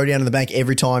 You have to go down to the bank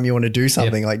every time you want to do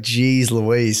something. Like, geez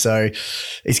Louise. So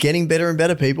it's getting better and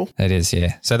better, people. It is,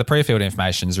 yeah. So the pre-filled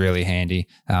information is really handy.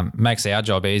 Makes our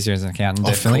job easier as an accountant,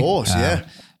 definitely. Of course, yeah.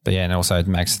 But and also it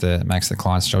makes the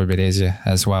client's job a bit easier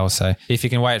as well. So if you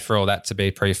can wait for all that to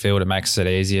be pre-filled, it makes it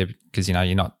easier because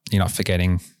you're not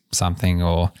forgetting something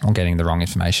or getting the wrong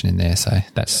information in there. So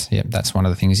that's one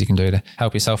of the things you can do to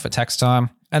help yourself at tax time.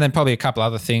 And then probably a couple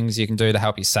other things you can do to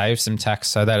help you save some tax.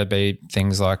 So that'd be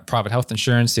things like private health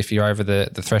insurance. If you're over the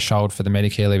threshold for the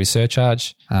Medicare levy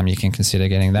surcharge, you can consider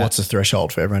getting that. What's the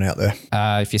threshold for everyone out there?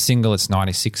 If you're single, it's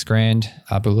 96 grand,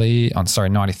 I believe.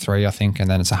 93, I think. And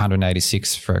then it's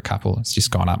 186 for a couple. It's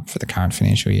just gone up for the current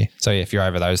financial year. So if you're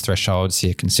over those thresholds,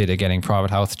 you consider getting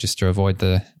private health just to avoid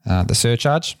the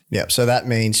surcharge. Yeah. So that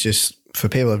means, just for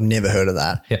people who have never heard of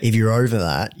that, if you're over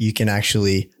that, you can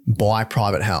actually buy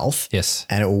private health. Yes.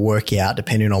 And it will work out,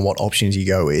 depending on what options you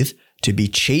go with, to be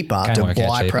cheaper to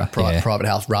buy private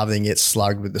health rather than get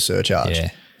slugged with the surcharge. Yeah.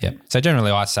 Yeah. So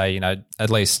generally I say, at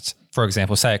least, for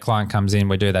example, say a client comes in,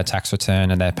 we do their tax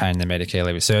return and they're paying the Medicare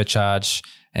levy surcharge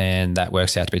and that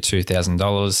works out to be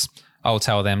 $2,000. I'll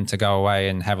tell them to go away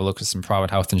and have a look at some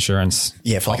private health insurance.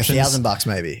 Yeah, for like $1,000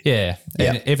 maybe. Yeah.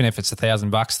 And even if it's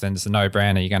 $1,000, then it's a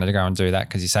no-brainer. You're going to go and do that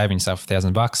because you're saving yourself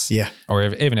 $1,000. Yeah. Or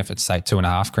even if it's say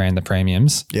 $2,500, the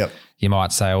premiums. Yep. You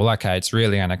might say, well, okay, it's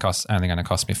really only going to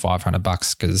cost me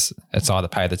 $500 because it's either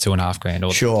pay the $2,500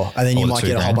 or sure, and then you might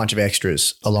get a whole bunch of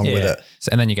extras along with it. So,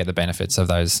 and then you get the benefits of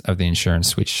the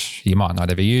insurance, which you might not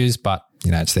ever use, but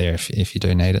it's there if you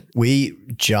do need it. We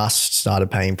just started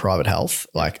paying private health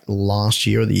like last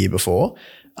year or the year before,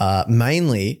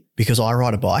 mainly because I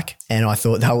ride a bike and I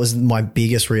thought that was my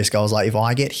biggest risk. I was like, if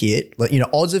I get hit,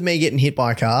 odds of me getting hit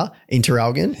by a car in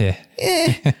Traralgon,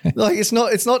 like it's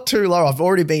not too low. I've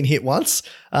already been hit once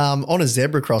on a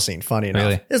zebra crossing, funny enough.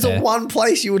 Really? There's the one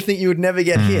place you would think you would never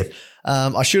get hit.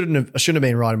 I shouldn't have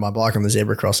been riding my bike on the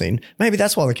zebra crossing. Maybe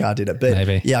that's why the car did it. But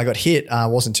I got hit.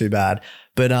 Wasn't too bad.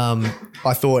 But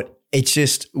I thought it's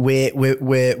just we've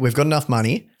got enough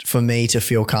money for me to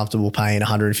feel comfortable paying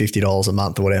 $150 a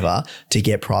month or whatever to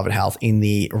get private health in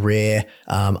the rare,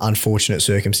 unfortunate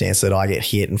circumstance that I get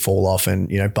hit and fall off and,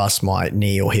 bust my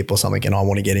knee or hip or something and I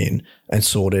want to get in and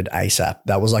sorted ASAP.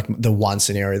 That was like the one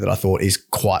scenario that I thought is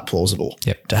quite plausible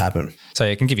to happen. So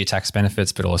it can give you tax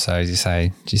benefits, but also, as you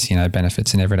say, just,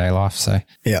 benefits in everyday life. So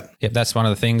that's one of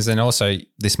the things. And also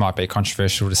this might be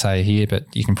controversial to say here, but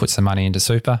you can put some money into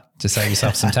super to save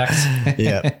yourself some tax.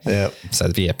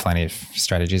 So plenty of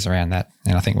strategies around that.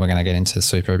 And I think we're going to get into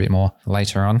super a bit more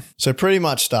later on. So pretty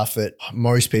much stuff that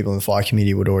most people in the fire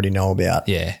community would already know about.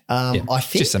 I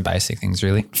think just some basic things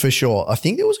really. For sure. I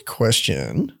think there was a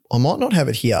question. I might not have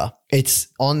it here. It's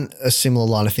on a similar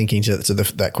line of thinking to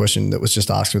that question that was just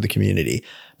asked with the community.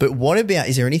 But what about,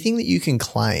 is there anything that you can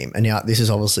claim? And now this is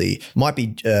obviously might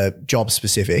be job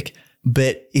specific,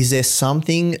 but is there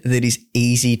something that is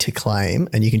easy to claim,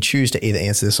 and you can choose to either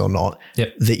answer this or not,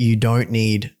 that you don't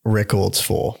need records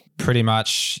for? Pretty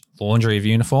much laundry of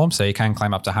uniform. So you can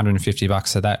claim up to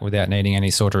 $150 for that without needing any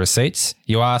sort of receipts.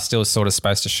 You are still sort of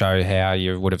supposed to show how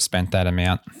you would have spent that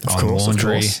amount on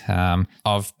laundry.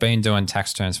 I've been doing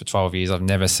tax returns for 12 years. I've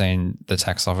never seen the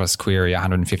tax office query a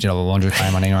 $150 laundry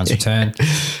claim on anyone's return.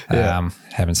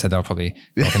 Having said they'll probably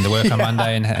walk into work on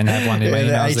Monday and have one of the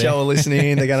emails the HR are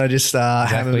listening. They're going to just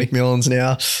hammer McMillans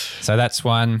now. So that's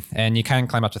one. And you can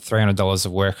claim up to $300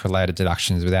 of work-related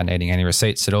deductions without needing any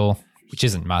receipts at all, which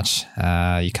isn't much.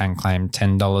 You can claim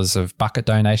 $10 of bucket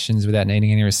donations without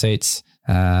needing any receipts.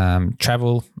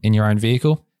 Travel in your own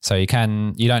vehicle. So you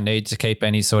don't need to keep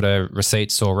any sort of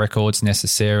receipts or records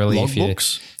necessarily.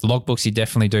 Logbooks, you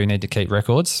definitely do need to keep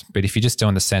records. But if you're just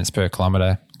doing the cents per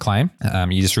kilometre claim,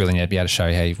 you just really need to be able to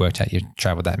show how you've worked out you've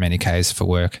travelled that many Ks for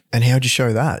work. And how'd you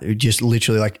show that? It just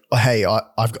literally like, oh, hey, I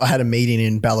had a meeting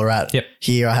in Ballarat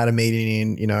here. I had a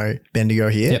meeting in, Bendigo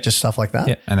here, just stuff like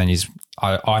that. And then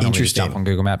I normally just jump on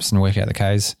Google Maps and work out the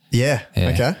Ks. Yeah.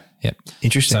 Okay. Yep.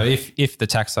 Interesting. So if the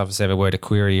tax office ever were to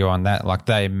query you on that, like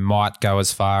they might go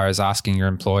as far as asking your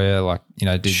employer, like,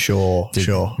 did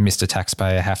Mr.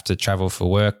 Taxpayer have to travel for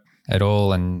work at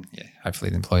all? And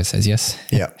hopefully the employer says yes.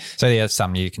 Yeah. So that's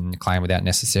something you can claim without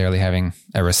necessarily having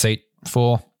a receipt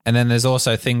for. And then there's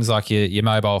also things like your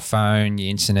mobile phone,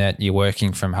 your internet, you're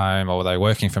working from home. Although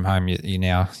working from home,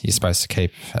 you're supposed to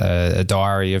keep a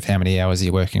diary of how many hours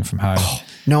you're working from home. Oh,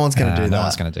 no one's going to do that. No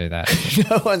one's going to do that.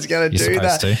 No one's going to do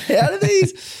that.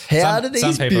 How do these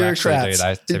some people bureaucrats?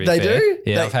 Actually do, they do?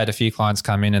 Yeah, I've had a few clients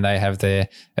come in and they have a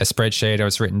spreadsheet or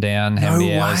it's written down how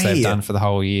many hours they've done for the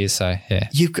whole year. So yeah.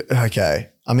 Okay.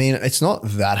 I mean, it's not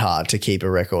that hard to keep a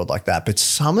record like that, but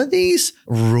some of these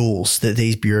rules that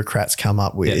these bureaucrats come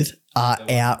up with are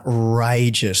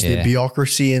outrageous. The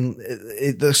bureaucracy and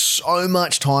there's so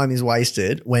much time is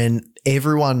wasted when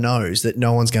everyone knows that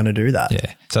no one's going to do that.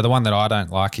 Yeah. So the one that I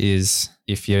don't like is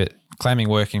if you're claiming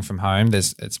working from home,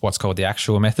 it's what's called the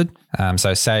actual method.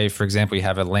 So say, for example, you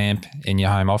have a lamp in your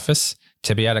home office.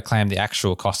 To be able to claim the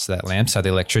actual cost of that lamp, so the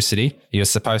electricity, you're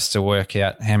supposed to work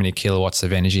out how many kilowatts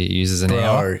of energy it uses an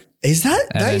hour. Is that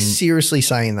they seriously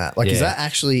saying that? Like, is that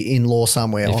actually in law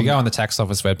somewhere? If you go on the tax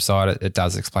office website, it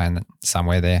does explain that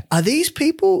somewhere there. Are these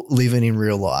people living in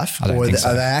real life, I don't think so.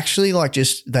 Are they actually like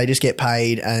they just get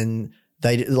paid and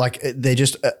they're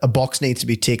just a box needs to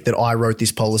be ticked that I wrote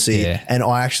this policy and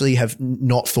I actually have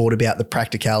not thought about the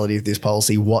practicality of this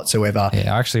policy whatsoever.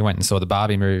 Yeah, I actually went and saw the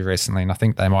Barbie movie recently and I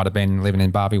think they might have been living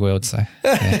in Barbie world. So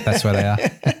that's where they are.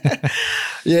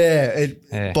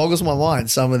 It boggles my mind,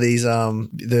 some of these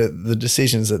the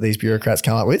decisions that these bureaucrats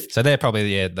come up with. So they're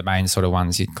probably the main sort of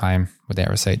ones you'd claim without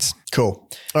receipts. Cool.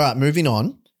 All right, moving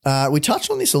on. We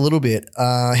touched on this a little bit.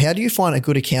 How do you find a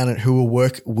good accountant who will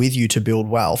work with you to build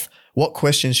wealth? What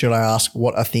questions should I ask?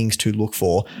 What are things to look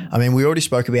for? I mean, we already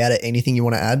spoke about it. Anything you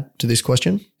want to add to this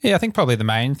question? Yeah, I think probably the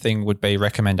main thing would be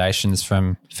recommendations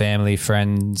from family,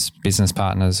 friends, business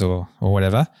partners or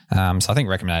whatever. So I think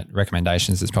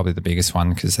recommendations is probably the biggest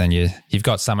one because then you've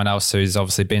got someone else who's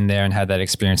obviously been there and had that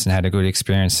experience and had a good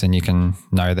experience and you can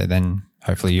know that then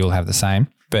hopefully you'll have the same.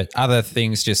 But other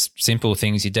things, just simple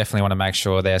things, you definitely want to make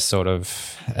sure they're sort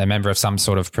of a member of some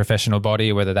sort of professional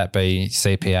body, whether that be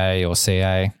CPA or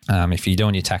CA. If you're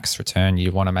doing your tax return, you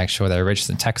want to make sure they're a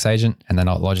registered tax agent and they're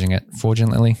not lodging it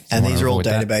fraudulently. And these are all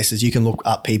databases. You can look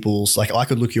up people's, like I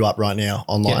could look you up right now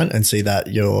online and see that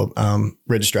your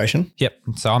registration. Yep.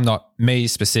 So I'm not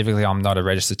a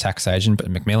registered tax agent,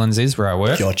 but Macmillan's is where I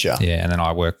work. Gotcha. Yeah. And then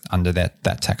I work under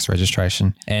that tax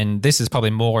registration. And this is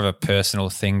probably more of a personal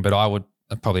thing, but I would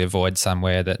probably avoid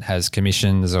somewhere that has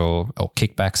commissions or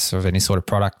kickbacks of any sort of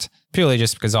product, purely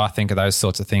just because I think of those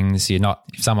sorts of things. If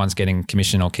someone's getting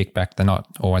commission or kickback, they're not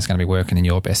always going to be working in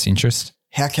your best interest.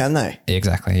 How can they?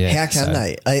 Exactly, yeah. How can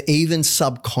they? Even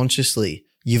subconsciously,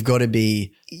 you've got to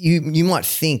be, you might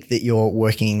think that you're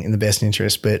working in the best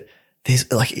interest, but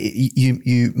there's like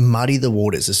you muddy the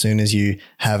waters as soon as you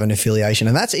have an affiliation.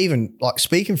 And that's even like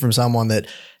speaking from someone that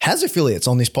has affiliates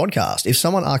on this podcast. If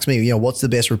someone asks me, what's the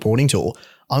best reporting tool?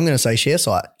 I'm going to say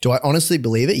ShareSite. Do I honestly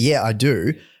believe it? Yeah, I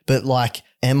do. But like,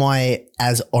 am I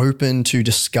as open to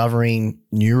discovering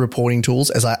new reporting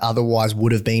tools as I otherwise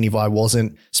would have been if I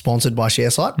wasn't sponsored by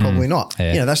ShareSite? Probably not.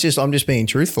 Yeah. I'm just being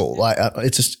truthful. Like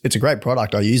it's a great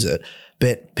product. I use it.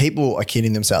 But people are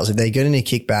kidding themselves. If they're getting a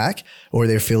kickback or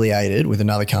they're affiliated with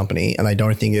another company and they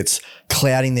don't think it's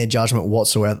clouding their judgment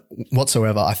whatsoever,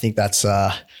 I think that's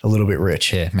a little bit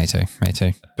rich. Yeah, me too.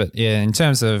 But yeah, in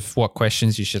terms of what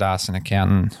questions you should ask an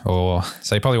accountant, so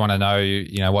you probably want to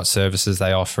know, what services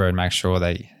they offer and make sure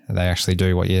they actually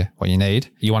do what you need.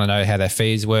 You want to know how their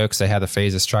fees work, so how the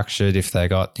fees are structured, if they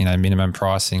got, minimum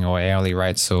pricing or hourly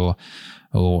rates or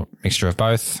mixture of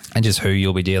both, and just who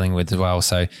you'll be dealing with as well.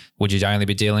 So would you only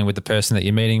be dealing with the person that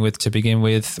you're meeting with to begin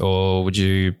with, or would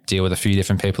you deal with a few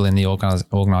different people in the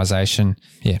organisation?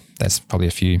 Yeah, that's probably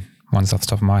a few ones off the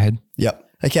top of my head. Yep.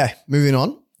 Okay, moving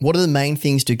on. What are the main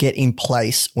things to get in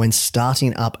place when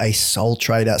starting up a sole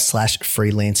trader /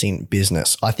 freelancing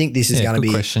business? I think this is going to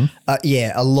be question.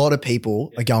 A lot of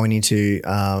people are going into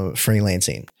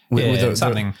freelancing.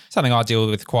 Something I deal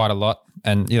with quite a lot.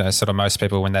 And, sort of most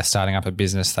people, when they're starting up a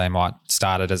business, they might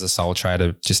start it as a sole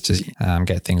trader just to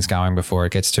get things going before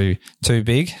it gets too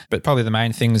big. But probably the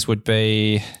main things would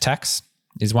be tax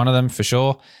is one of them for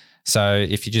sure. So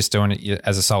if you're just doing it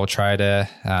as a sole trader,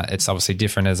 it's obviously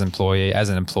different as an employee. As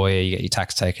an employee, you get your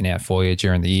tax taken out for you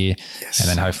during the year, and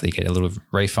then hopefully you get a little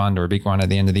refund or a big one at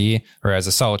the end of the year. Whereas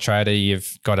a sole trader,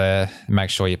 you've got to make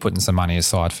sure you're putting some money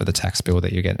aside for the tax bill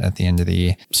that you get at the end of the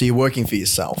year. So you're working for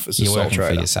yourself as a sole trader. You're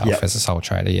working for yourself as a sole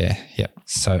trader, yeah. Yep.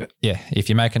 So if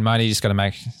you're making money, you just got to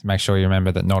make sure you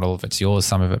remember that not all of it's yours.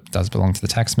 Some of it does belong to the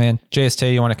tax man.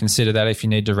 GST, you want to consider that if you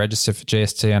need to register for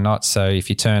GST or not. So if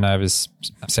your turnover's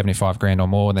 $75,000 or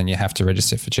more, then you have to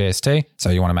register for GST. So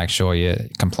you want to make sure you're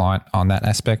compliant on that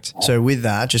aspect. So with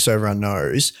that, just so everyone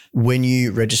knows, when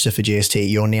you register for GST,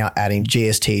 you're now adding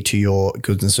GST to your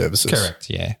goods and services. Correct,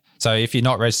 yeah. So if you're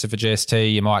not registered for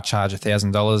GST, you might charge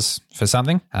 $1,000 for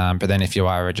something. But then if you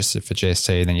are registered for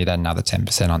GST, then you'd add another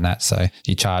 10% on that. So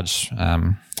you charge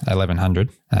 $1,100.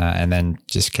 And then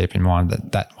just keep in mind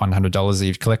that $100 that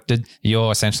you've collected,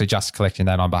 you're essentially just collecting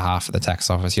that on behalf of the tax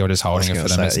office. You're just holding it for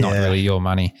them. It's not really your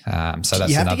money. So that's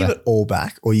you have to give it all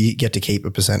back, or you get to keep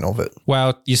 1% of it.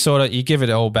 Well, you give it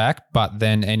all back, but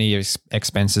then any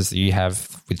expenses that you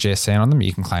have with GST on them,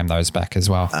 you can claim those back as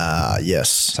well. Yes.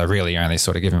 So really, you're only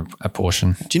sort of giving a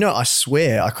portion. Do you know? I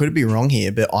swear I could be wrong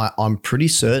here, but I'm pretty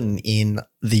certain in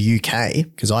the UK,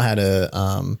 because I had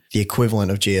the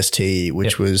equivalent of GST,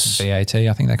 which was VAT,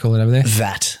 I think they call it over there.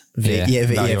 VAT.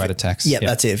 Value-added tax.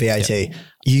 That's it, VAT.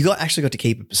 You actually got to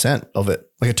keep 1% of it,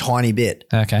 like a tiny bit.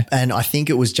 Okay. And I think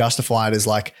it was justified as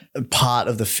like part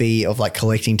of the fee of like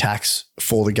collecting tax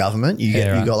for the government. You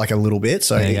got like a little bit.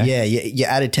 So you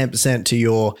added 10% to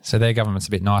your. So their government's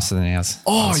a bit nicer than ours.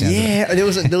 Oh yeah. There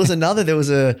was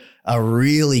a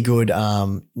really good,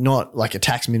 not like a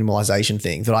tax minimalization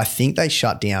thing that I think they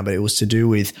shut down, but it was to do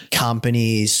with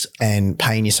companies and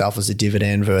paying yourself as a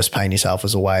dividend versus paying yourself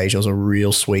as a wage. It was a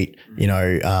real sweet,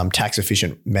 tax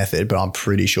efficient method, but I'm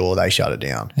pretty sure they shut it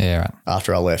down. Yeah, right.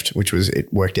 After I left,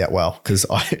 it worked out well because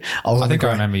I think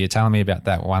I remember you telling me about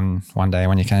that one day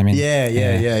when you came in. Yeah.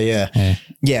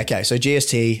 Okay. So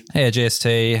GST. Yeah,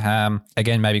 GST.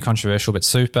 Again, maybe controversial, but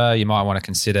super, you might want to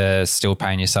consider still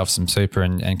paying yourself some super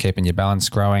and keeping your balance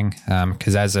growing.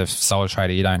 Because as a sole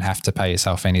trader, you don't have to pay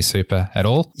yourself any super at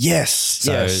all. Yes.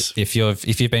 So if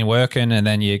you've been working and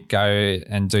then you go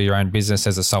and do your own business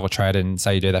as a sole trader and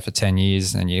say you do that for 10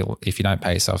 years and if you don't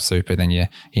pay yourself super, then you're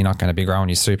not going to be growing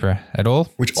your super at all.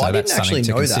 Which I didn't actually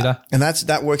know that. And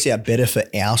that works out better for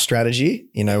our strategy,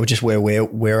 which is where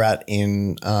we're at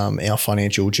in our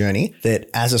financial journey, that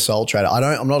as a sole trader,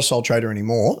 I'm not a sole trader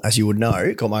anymore, as you would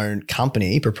know, got my own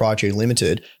company, proprietary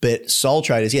limited, but sole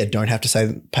traders, don't have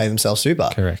to pay themselves super.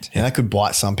 Correct. And that could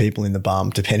bite some people in the bum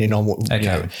depending on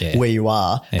where you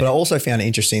are. Yeah. But I also found it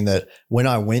interesting that when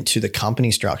I went to the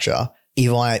company structure,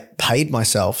 if I paid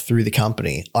myself through the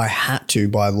company, I had to,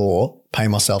 by law, pay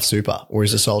myself super,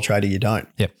 whereas a sole trader, you don't.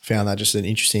 Yep. Found that just an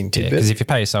interesting tidbit. Because if you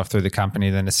pay yourself through the company,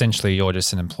 then essentially you're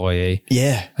just an employee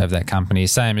of that company.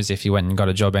 Same as if you went and got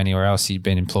a job anywhere else, you'd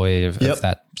be an employee of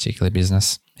that particular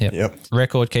business. Yep.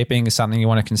 Record keeping is something you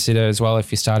want to consider as well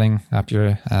if you're starting up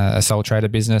your a sole trader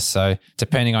business. So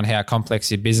depending on how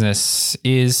complex your business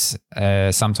is,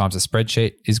 sometimes a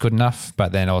spreadsheet is good enough,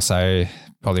 but then also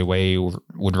probably we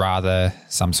would rather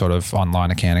some sort of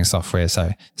online accounting software.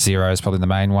 So Xero is probably the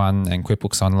main one and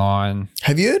QuickBooks Online.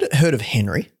 Have you heard of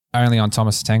Henry? Only on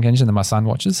Thomas the Tank Engine that my son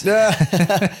watches. No,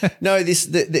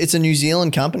 it's a New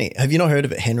Zealand company. Have you not heard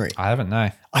of it, Henry? I haven't,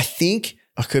 no. I think,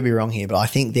 I could be wrong here, but I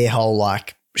think their whole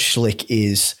schlick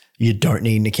is you don't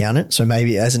need an accountant. So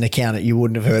maybe as an accountant, you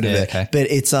wouldn't have heard of it. Okay. But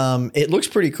it looks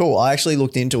pretty cool. I actually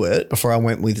looked into it before I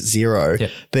went with Xero.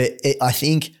 Yep. But I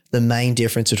think the main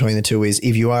difference between the two is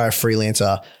if you are a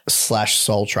freelancer /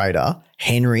 sole trader,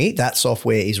 Henry, that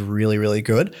software is really, really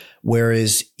good.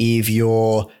 Whereas if you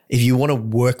want to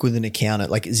work with an accountant,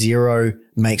 like Xero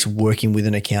makes working with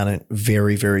an accountant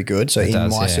very, very good. So in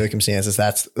my circumstances,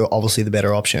 that's obviously the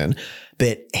better option.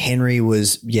 But Henry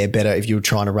was, better if you were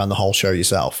trying to run the whole show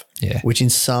yourself. Yeah. Which in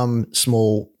some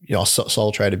small,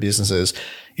 sole trader businesses,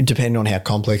 depending on how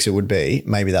complex it would be,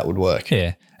 maybe that would work.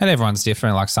 Yeah. And everyone's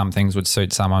different. Like some things would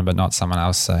suit someone, but not someone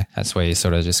else. So that's where you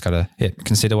sort of just got to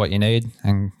consider what you need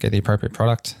and get the appropriate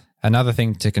product. Another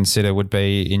thing to consider would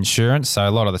be insurance. So a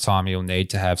lot of the time you'll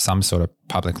need to have some sort of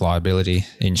public liability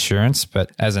insurance,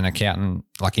 but as an accountant,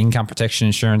 like income protection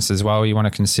insurance as well, you want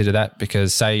to consider that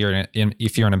because say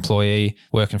if you're an employee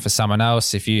working for someone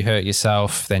else, if you hurt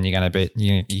yourself, then you're going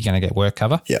to get work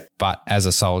cover. Yeah. But as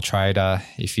a sole trader,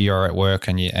 if you're at work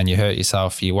and you hurt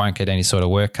yourself, you won't get any sort of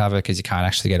work cover because you can't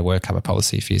actually get a work cover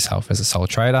policy for yourself as a sole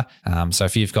trader. So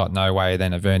if you've got no way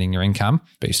then of earning your income,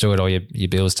 but you've still got all your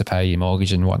bills to pay, your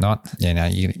mortgage and whatnot,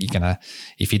 you're gonna,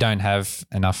 if you don't have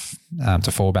enough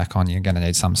to fall back on, you're going to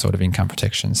need some sort of income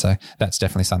protection. So that's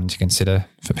definitely something to consider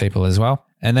for people as well.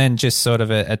 And then just sort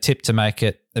of a tip to make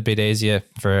it a bit easier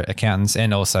for accountants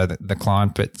and also the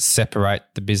client, but separate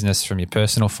the business from your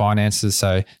personal finances.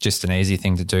 So just an easy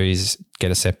thing to do is get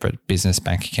a separate business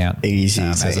bank account as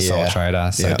a sole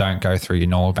trader. So don't go through your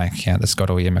normal bank account that's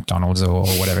got all your McDonald's or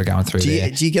whatever going through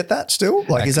there. Do you get that still?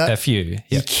 Like, is that a few? Yep.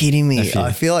 You're kidding me.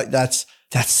 I feel like that's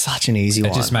such an easy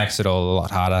one. It just makes it all a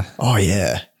lot harder. Oh,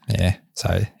 yeah. Yeah.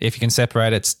 So if you can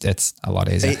separate it, it's a lot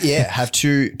easier. Yeah. Have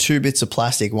two bits of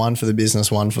plastic, one for the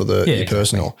business, one for your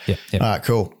personal. Yeah. All right,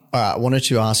 cool. All right. I wanted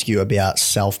to ask you about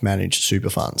self-managed super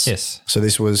funds. Yes. So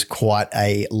this was quite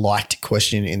a liked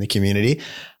question in the community.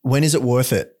 When is it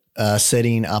worth it?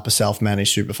 Setting up a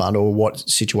self-managed super fund, or what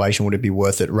situation would it be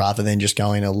worth it rather than just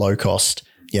going a low cost,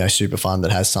 super fund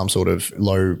that has some sort of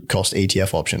low cost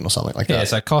ETF option or something like that? Yeah,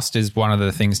 so cost is one of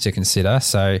the things to consider.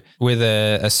 So with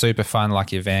a super fund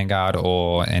like your Vanguard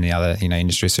or any other,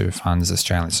 industry super funds,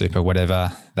 Australian Super,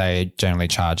 whatever, they generally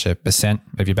charge 1%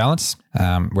 of your balance,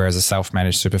 whereas a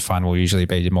self-managed super fund will usually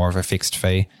be more of a fixed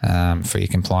fee for your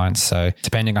compliance. So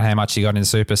depending on how much you got in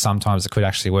super, sometimes it could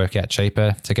actually work out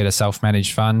cheaper to get a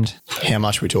self-managed fund. How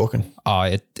much are we talking? Oh,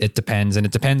 it depends. And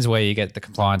it depends where you get the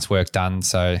compliance work done,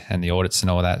 so, and the audits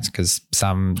and all that, because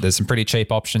there's some pretty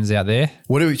cheap options out there.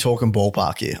 What are we talking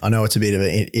ballpark here? I know it's a bit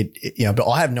of but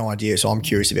I have no idea, so I'm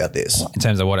curious about this. In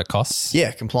terms of what it costs?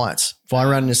 Yeah, compliance. If I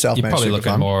run a self-managed you're probably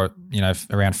looking fund, more,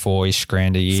 around $4-ish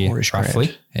grand a year,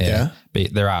 roughly. Yeah.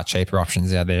 But there are cheaper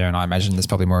options out there, and I imagine there's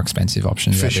probably more expensive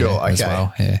options for out sure. there as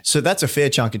well. Yeah. So that's a fair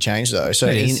chunk of change, though. So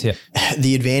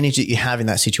the advantage that you have in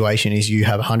that situation is you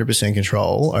have 100%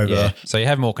 control over. Yeah. So you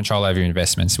have more control over your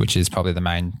investments, which is probably the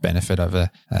main benefit of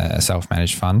a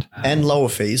self-managed fund. And lower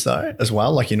fees, though, as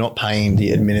well. Like, you're not paying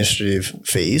the administrative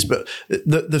fees, but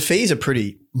the fees are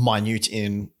pretty minute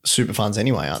in super funds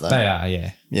anyway, aren't they? They are,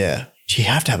 yeah. Yeah. You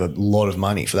have to have a lot of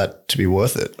money for that to be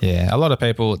worth it. Yeah. A lot of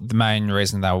people, the main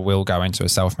reason they will go into a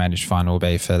self-managed fund will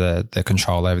be for the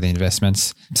control over the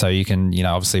investments. So you can,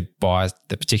 obviously buy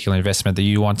the particular investment that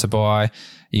you want to buy.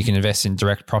 You can invest in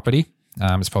direct property.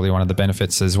 It's probably one of the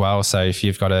benefits as well. So if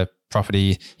you've got a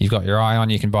property you've got your eye on,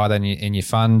 you can buy that in your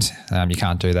fund. You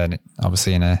can't do that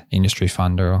obviously in an industry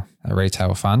fund or a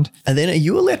retail fund. And then are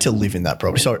you allowed to live in that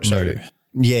property? Sorry. No.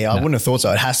 Yeah, I wouldn't have thought so.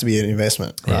 It has to be an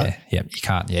investment, right? Yeah,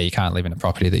 you can't live in a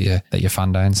property that your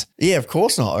fund owns. Yeah, of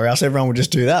course not, or else everyone would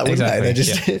just do that, wouldn't they? They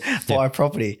just buy a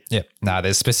property. Yep. No,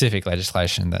 there's specific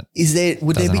legislation that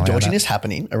would there be dodginess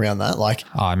happening around that? Like,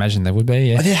 I imagine there would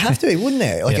be. Yeah, there have to be, wouldn't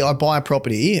there? Like, I buy a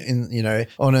property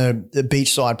on a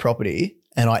beachside property,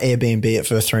 and I Airbnb it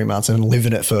for 3 months and live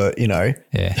in it for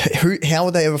how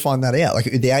would they ever find that out? Like,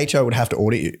 the HO would have to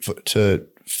audit you to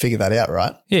figure that out,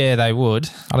 right? Yeah, they would.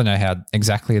 I don't know how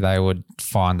exactly they would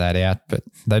find that out, but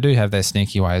they do have their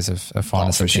sneaky ways of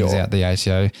finding some things out, the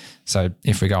ATO. So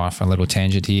if we go off on a little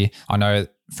tangent here, I know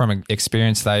from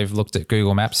experience they've looked at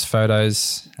Google Maps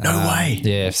photos. No way.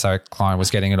 Yeah, so a client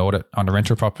was getting an audit on a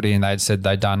rental property and they'd said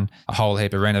they'd done a whole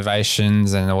heap of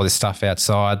renovations and all this stuff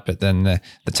outside, but then the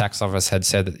tax office had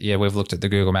said that, we've looked at the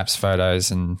Google Maps photos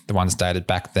and the ones dated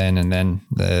back then and then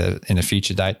in a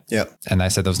future date. Yep. And they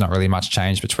said there was not really much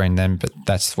change between them, but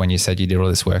that's when you said you did all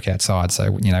this work outside. So,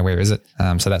 where is it?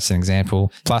 So that's an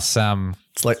example. Plus,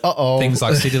 it's like, things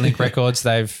like CityLink records,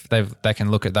 they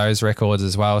can look at those records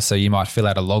as well. So you might fill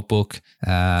out a logbook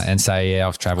and say,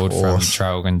 I've travelled from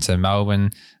Traralgon to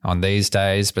Melbourne on these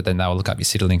days, but then they'll look up your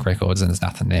CityLink records and there's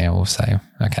nothing there. We'll say,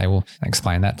 okay, well,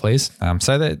 explain that, please.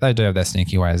 So they do have their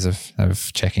sneaky ways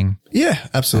of checking. Yeah,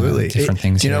 absolutely. Different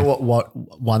things. Do you know what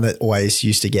one that always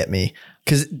used to get me?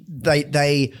 Because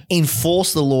they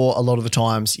enforce the law a lot of the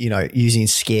times, using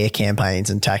scare campaigns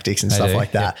and tactics and stuff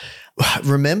like that. Yep.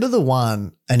 Remember the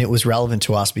one, and it was relevant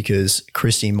to us because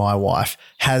Christy, my wife,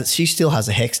 she still has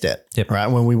a HEX debt, right?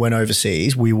 When we went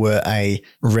overseas, we were a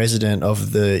resident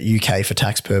of the UK for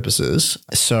tax purposes.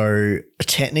 So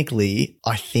technically,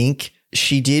 I think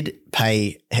she did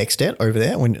pay HEX debt over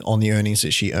there on the earnings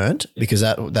that she earned, because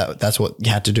that's what you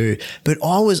had to do. But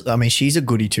she's a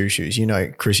goody two shoes,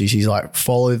 Chrissy, she's like,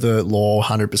 follow the law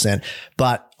 100%.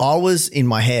 But I was in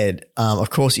my head, of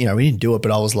course, we didn't do it,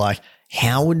 but I was like,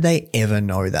 how would they ever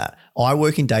know that? I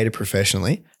work in data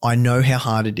professionally. I know how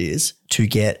hard it is to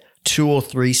get 2 or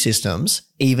 3 systems,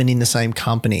 even in the same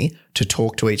company, to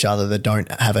talk to each other that don't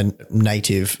have a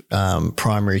native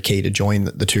primary key to join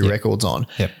the 2 records on.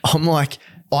 Yep. I'm like,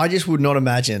 I just would not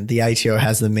imagine the ATO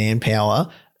has the manpower,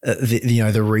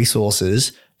 the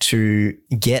resources to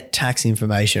get tax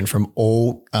information from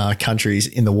all countries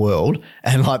in the world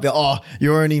and like,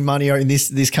 you're earning money in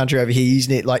this country over here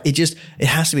using it. Like, it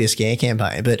has to be a scare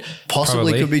campaign, but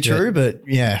possibly could be true, but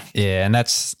yeah. Yeah. And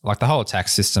that's like the whole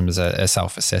tax system is a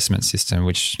self-assessment system,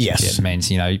 which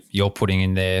means, you're putting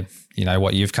in there,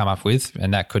 what you've come up with,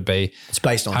 and that could be it's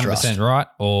based on 100% trust, right,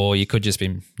 or you could just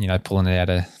be, pulling it out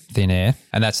of thin air.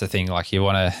 And that's the thing, like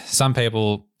some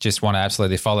people just want to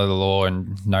absolutely follow the law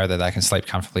and know that they can sleep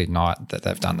comfortably at night, that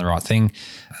they've done the right thing.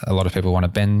 A lot of people want to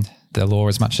bend the law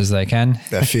as much as they can.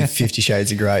 50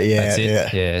 Shades of Grey, yeah. That's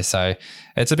it. Yeah. So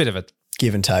it's a bit of a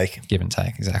give and take,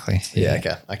 exactly.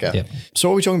 Yeah. Okay. Yep. So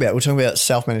what are we talking about? We're talking about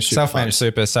self-managed super. Self-managed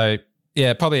super. So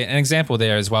yeah, probably an example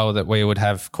there as well that we would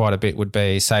have quite a bit would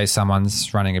be, say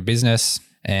someone's running a business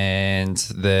and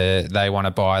they want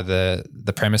to buy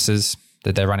the premises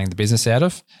that they're running the business out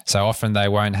of. So often they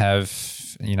won't have,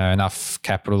 enough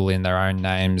capital in their own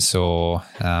names or,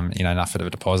 enough of a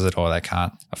deposit, or they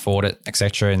can't afford it,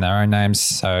 etc., in their own names.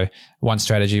 So one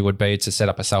strategy would be to set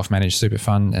up a self-managed super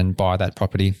fund and buy that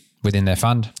property within their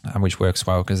fund, which works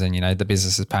well because then, the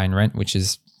business is paying rent, which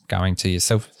is going to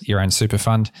your own super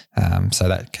fund. So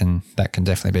that can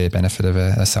definitely be a benefit of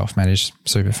a self-managed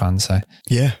super fund. So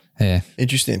yeah. Yeah.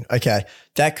 Interesting. Okay.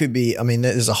 That could be, I mean,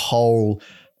 there's a whole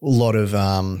lot of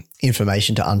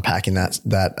information to unpack in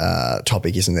that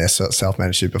topic, isn't there? So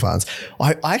self-managed super funds.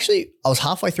 I was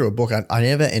halfway through a book. I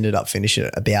never ended up finishing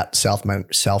it about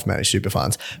self-managed super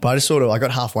funds, but I just I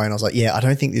got halfway and I was like, yeah, I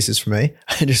don't think this is for me.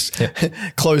 I just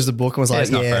closed the book and was like,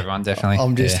 it's not for everyone, definitely.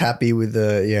 I'm just happy with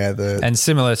the. And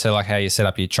similar to like how you set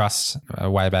up your trust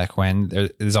way back when,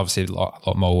 there's obviously a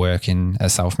lot more work in a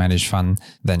self-managed fund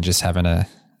than just having a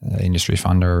industry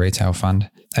fund or a retail fund.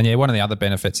 And yeah, one of the other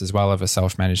benefits as well of a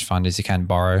self-managed fund is you can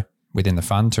borrow within the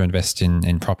fund to invest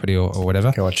in property or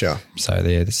whatever. Gotcha. So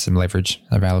there's some leverage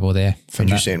available there.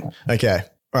 Interesting. That. Okay.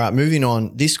 All right. Moving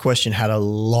on. This question had a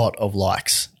lot of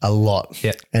likes, a lot.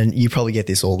 Yeah. And you probably get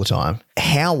this all the time.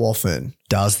 How often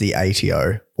does the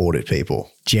ATO audit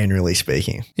people, generally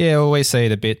speaking? Yeah, well, we see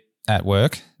it a bit at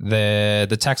work.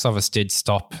 The tax office did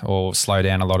stop or slow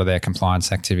down a lot of their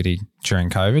compliance activity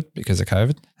during COVID because of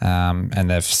COVID.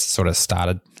 And they've sort of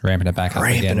started ramping it back up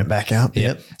again. Ramping it back up,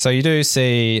 yep. So you do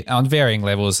see on varying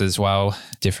levels as well,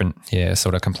 different,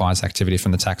 sort of compliance activity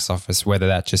from the tax office, whether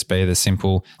that just be the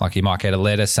simple, like you might get a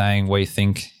letter saying, we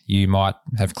think you might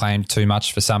have claimed too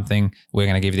much for something. We're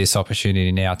going to give you this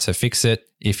opportunity now to fix it.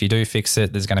 If you do fix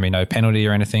it, there's going to be no penalty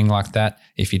or anything like that.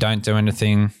 If you don't do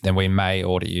anything, then we may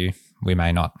audit you. We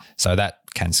may not. So that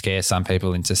can scare some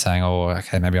people into saying, oh,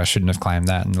 okay, maybe I shouldn't have claimed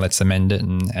that, and let's amend it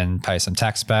and pay some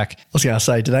tax back. I was going to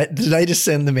say, did they just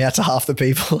send them out to half the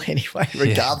people anyway,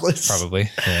 regardless? Yeah, probably,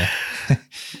 yeah.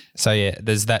 So yeah,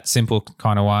 there's that simple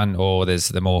kind of one, or there's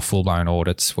the more full-blown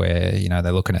audits where,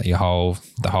 they're looking at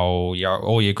all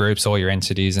your groups, all your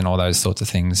entities and all those sorts of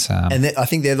things. And I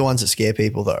think they're the ones that scare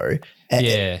people though.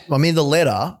 Yeah. I mean, the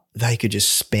letter, they could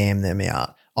just spam them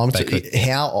out.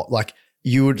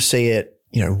 You would see it,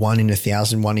 1 in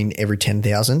 1,000, 1 in every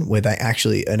 10,000, where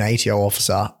an ATO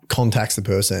officer contacts the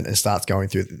person and starts going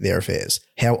through their affairs.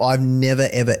 How I've never,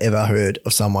 ever, ever heard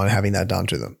of someone having that done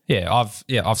to them. Yeah,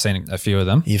 I've seen a few of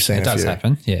them. You've seen it a few. It does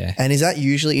happen, yeah. And is that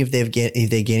usually if they're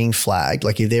getting flagged,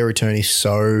 like if their return is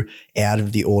so out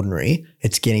of the ordinary,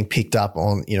 it's getting picked up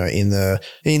on, in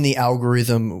the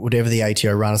algorithm, whatever the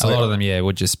ATO runs. A lot of them,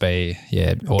 would just be,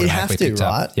 automatically it has to, picked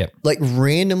right? up. Yep. Like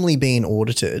randomly being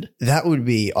audited, that would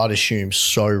be, I'd assume,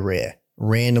 so rare.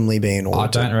 Randomly being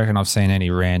audited. I don't reckon I've seen any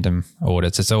random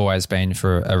audits. It's always been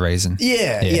for a reason.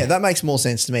 Yeah, that makes more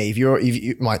sense to me.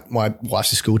 If my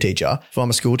wife's a school teacher, if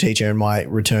I'm a school teacher and my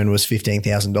return was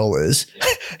 $15,000,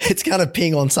 it's going to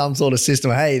ping on some sort of system.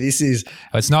 Hey, this is.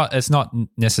 It's not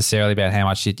necessarily about how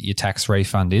much your tax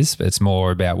refund is, but it's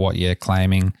more about what you're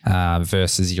claiming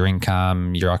versus your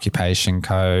income, your occupation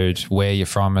code, where you're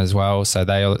from as well. So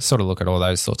they sort of look at all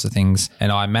those sorts of things.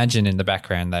 And I imagine in the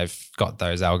background they've got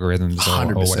those algorithms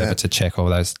or whatever to check all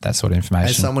that sort of information.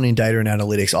 As someone in data and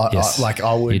analytics,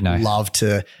 I would love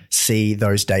to see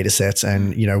those data sets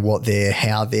and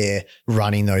how they're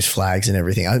running those flags and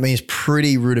everything. I mean, it's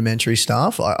pretty rudimentary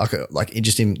stuff. I could,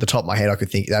 just in the top of my head, I could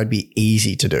think that would be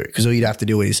easy to do because all you'd have to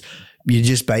do is you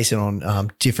just base it on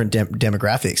different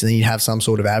demographics, and then you'd have some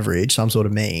sort of average, some sort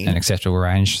of mean, an acceptable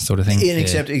range sort of thing.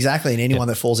 Exactly, and anyone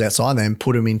that falls outside them,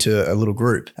 put them into a little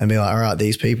group and be like, all right,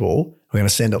 these people. We're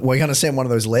going to send one of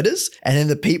those letters, and then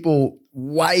the people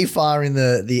way far in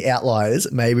the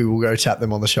outliers, maybe we'll go tap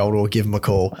them on the shoulder or give them a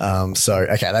call.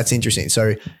 Okay, that's interesting.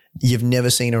 So you've never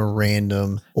seen a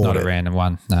random audit? Not a random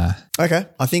one, no. Okay,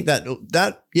 I think I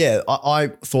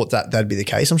thought that'd be the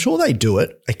case. I'm sure they do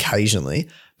it occasionally,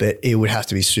 but it would have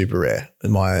to be super rare.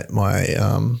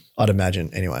 I'd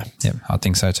imagine anyway. Yep, I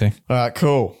think so too. All right,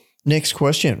 cool. Next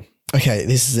question. Okay,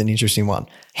 this is an interesting one.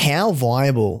 How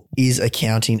viable is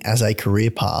accounting as a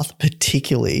career path,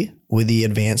 particularly with the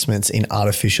advancements in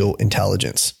artificial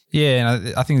intelligence? Yeah,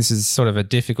 and I think this is sort of a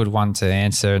difficult one to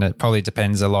answer, and it probably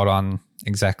depends a lot on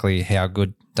exactly how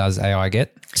good does AI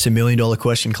get. It's $1 million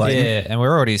question, Clayton. Yeah, and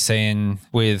we're already seeing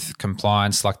with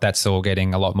compliance, like that's all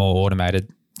getting a lot more automated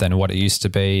than what it used to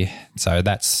be. So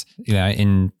that's,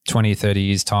 in 20, 30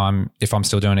 years time, if I'm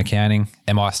still doing accounting,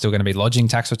 am I still going to be lodging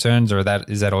tax returns, or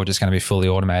is that all just going to be fully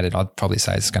automated? I'd probably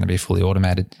say it's going to be fully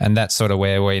automated. And that's sort of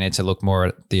where we need to look more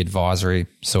at the advisory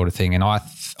sort of thing. And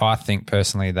I think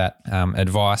personally that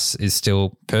advice is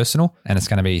still personal, and it's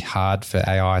going to be hard for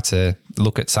AI to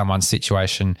look at someone's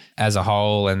situation as a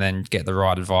whole and then get the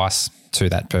right advice to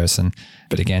that person.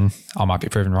 But again, I might be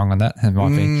proven wrong on that.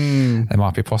 It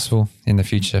might be possible in the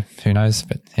future. Who knows?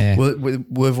 But yeah. Well,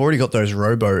 we've already got those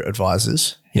robo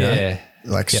advisors. Yeah.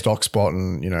 Like StockSpot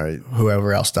and,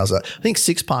 whoever else does it. I think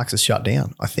Six Parks is shut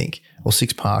down, or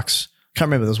Six Parks can't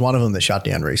remember. There's one of them that shut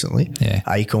down recently. Yeah.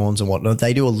 Acorns and whatnot.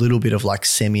 They do a little bit of like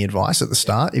semi-advice at the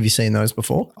start. Have you seen those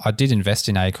before? I did invest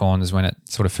in Acorns when it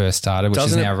sort of first started, which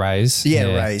is now Raise. Yeah,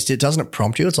 Raised. Doesn't it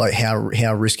prompt you? It's like how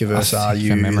risk averse are you?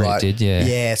 From memory, like, it did, yeah.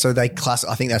 Yeah, so they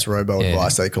I think that's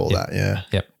robo-advice they call that, yeah.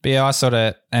 Yep. But yeah, I sort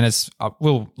of, and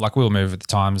we'll move with the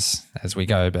times as we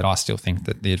go, but I still think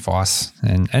that the advice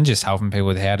and just helping people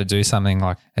with how to do something,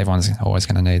 like everyone's always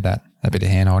going to need that, a bit of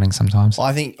hand holding sometimes.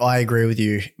 I think I agree with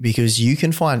you because you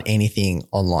can find anything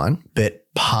online, but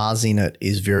parsing it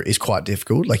is quite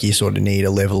difficult. Like you sort of need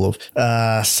a level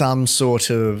of some sort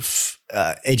of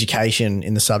education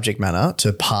in the subject matter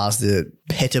to parse the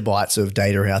petabytes of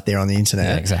data out there on the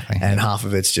internet. Yeah, exactly. And half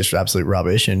of it's just absolute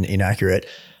rubbish and inaccurate.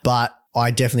 But I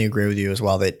definitely agree with you as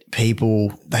well that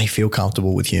people, they feel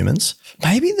comfortable with humans.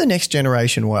 Maybe the next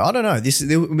generation will. I don't know. This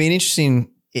will be an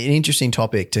interesting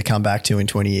topic to come back to in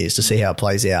 20 years to see how it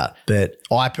plays out. But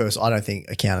I don't think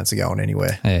accountants are going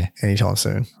anywhere anytime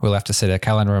soon. We'll have to set a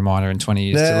calendar reminder in 20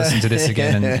 years to listen to this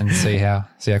again and see how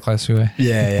close we were.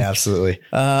 Yeah, absolutely.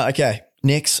 Okay,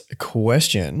 next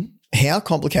question. How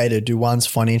complicated do one's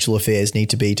financial affairs need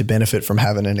to be to benefit from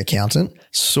having an accountant?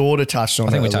 Sort of touched on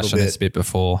that a little bit. I think we touched on this a bit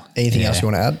before. Anything else you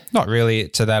want to add? Not really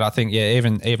to that. I think,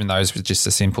 even those with just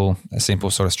a simple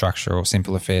sort of structure or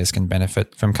simple affairs can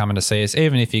benefit from coming to see us.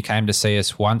 Even if you came to see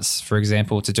us once, for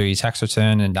example, to do your tax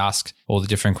return and ask all the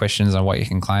different questions on what you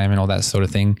can claim and all that sort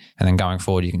of thing. And then going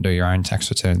forward, you can do your own tax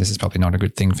return. This is probably not a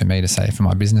good thing for me to say for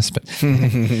my business, but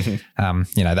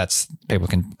that's people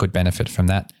could benefit from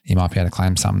that. You might be able to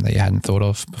claim something that you hadn't thought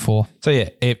of before. So yeah,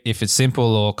 if it's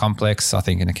simple or complex, I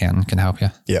think an accountant can help you.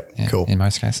 Yep, cool. In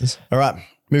most cases. All right,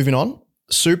 moving on.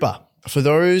 Super. For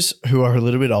those who are a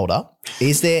little bit older,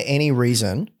 is there any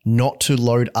reason not to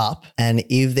load up? And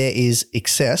if there is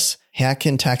excess, how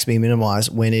can tax be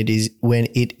minimized when it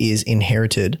is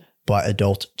inherited by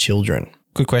adult children?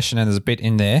 Good question. And there's a bit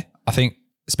in there. I think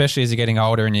especially as you're getting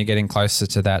older and you're getting closer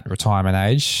to that retirement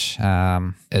age,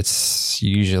 it's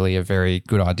usually a very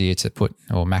good idea to put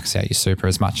or max out your super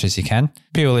as much as you can.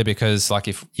 Purely because, like,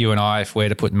 if we're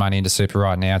to put money into super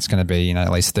right now, it's going to be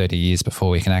at least 30 years before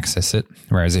we can access it.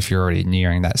 Whereas if you're already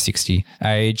nearing that 60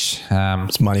 age,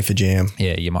 it's money for jam.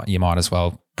 Yeah, you might as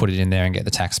well put it in there and get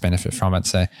the tax benefit from it.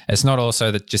 So it's not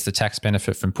also just the tax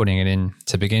benefit from putting it in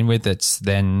to begin with. It's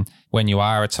then when you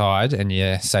are retired and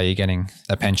say you're getting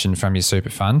a pension from your super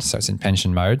fund, so it's in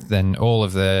pension mode, then all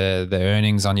of the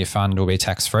earnings on your fund will be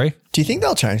tax free. Do you think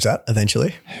they'll change that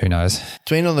eventually? Who knows? It's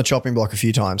been on the chopping block a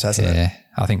few times, hasn't it? Yeah,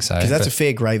 I think so. Because that's a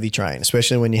fair gravy train,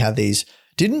 especially when you have these.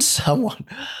 Didn't someone,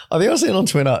 I think I was seeing on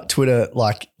Twitter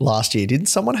like last year, didn't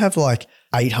someone have like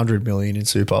 800 million in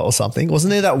super or something? Wasn't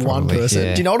there that one person?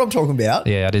 Yeah. Do you know what I'm talking about?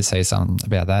 Yeah, I did say something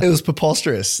about that. It was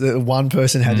preposterous that one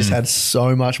person had just had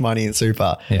so much money in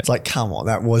super. Yep. It's like, come on,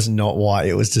 that was not why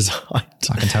it was designed.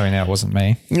 I can tell you now it wasn't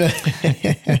me.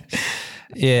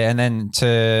 Yeah, and then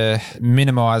to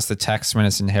minimise the tax when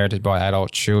it's inherited by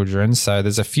adult children. So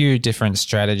there's a few different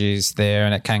strategies there,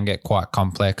 and it can get quite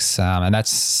complex. And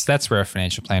that's where a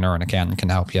financial planner or an accountant can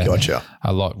help you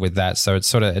a lot with that. So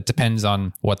it depends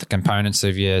on what the components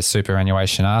of your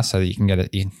superannuation are, so that you can get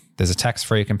it. There's a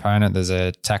tax-free component, there's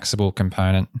a taxable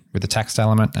component with a taxed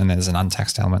element, and there's an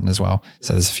untaxed element as well.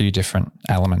 So there's a few different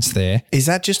elements there. Is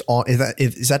that just on?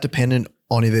 Is that dependent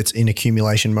on if it's in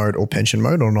accumulation mode or pension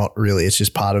mode, or not really? It's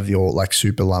just part of your like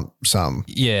super lump sum.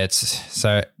 Yeah,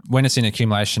 so when it's in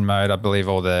accumulation mode, I believe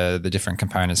all the different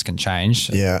components can change.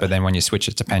 Yeah. But then when you switch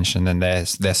it to pension, then they're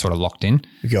sort of locked in.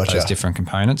 Gotcha. Those different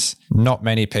components. Not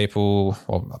many people,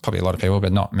 well, probably a lot of people,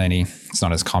 but not many, it's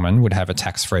not as common, would have a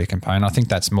tax-free component. I think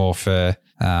that's more for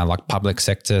like public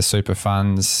sector super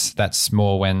funds. That's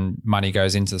more when money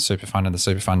goes into the super fund and the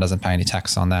super fund doesn't pay any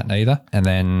tax on that either. And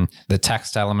then the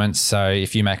taxed elements. So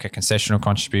if you make a concessional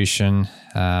contribution,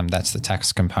 that's the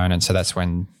tax component. So that's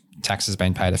when tax has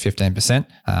been paid at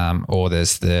 15%, or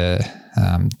there's the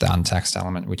untaxed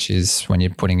element, which is when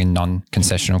you're putting in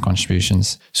non-concessional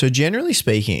contributions. So generally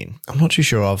speaking, I'm not too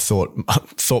sure I've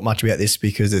thought much about this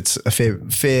because it's a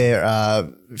fair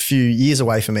few years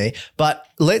away for me. But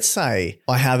let's say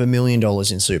I have $1 million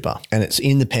in super and it's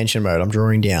in the pension mode, I'm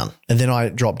drawing down, and then I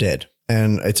drop dead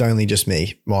and it's only just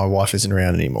me. My wife isn't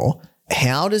around anymore.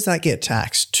 How does that get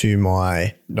taxed to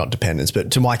my, not dependents,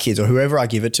 but to my kids or whoever I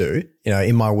give it to,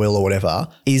 in my will or whatever?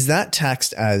 Is that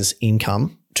taxed as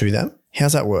income to them?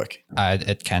 How's that work?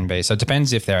 It can be. So it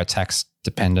depends if they're a taxed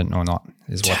dependent or not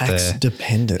is what tax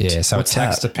dependent. Yeah, so what's a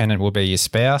tax dependent will be your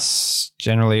spouse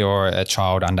generally or a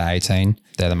child under 18.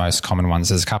 They're the most common ones.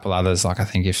 There's a couple others, like I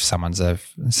think if someone's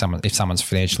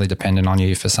financially dependent on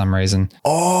you for some reason.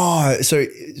 Oh, so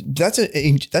that's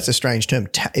a strange term.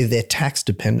 If they're tax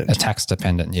dependent. A tax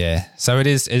dependent, yeah. So it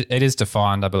is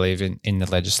defined, I believe, in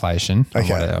the legislation.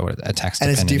 Okay. What a tax and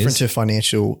dependent it's different to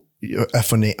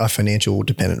a financial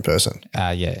dependent person.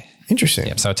 Yeah. Interesting.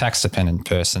 Yeah, so a tax dependent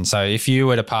person. So if you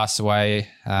were to pass away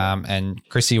and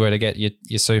Chrissy were to get your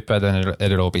super, then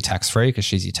it'd all be tax free because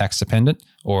she's your tax dependent.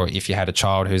 Or if you had a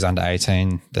child who's under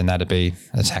 18, then that'd be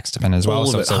a tax dependent as well. All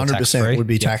of it, 100% would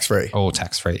be tax free. All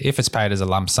tax free. If it's paid as a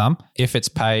lump sum, if it's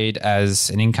paid as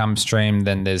an income stream,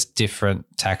 then there's different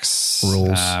tax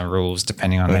rules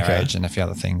depending on their age and a few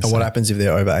other things. And what happens if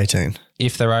they're over 18?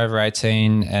 If they're over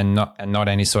 18 and not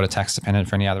any sort of tax dependent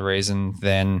for any other reason,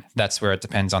 then that's where it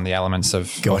depends on the elements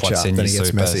of what's in your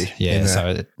super. Messy. Yeah,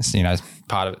 so it's,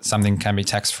 part of it, something can be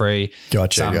tax free.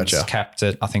 Some's capped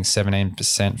at I think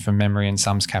 17% from memory, and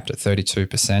some's capped at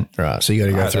 32%. Right, so you got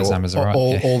to go through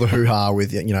all the hoo ha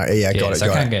with got it. So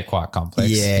it can get quite complex.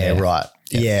 Yeah, right.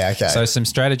 Yeah, okay. So some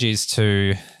strategies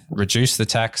to reduce the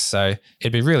tax. So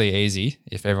it'd be really easy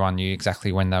if everyone knew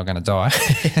exactly when they were going to die.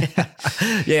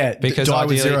 Yeah, because die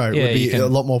with zero would be a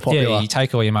lot more popular. Yeah, you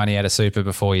take all your money out of super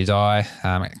before you die,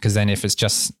 because then if it's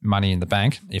just money in the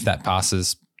bank, if that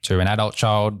passes to an adult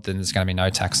child, then there's going to be no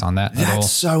tax on that at all.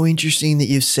 That's so interesting that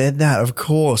you've said that, of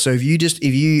course. So if you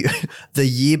the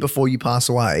year before you pass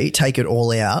away, take it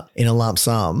all out in a lump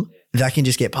sum, that can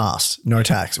just get passed. No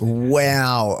tax.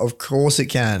 Wow. Of course it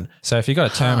can. So if you've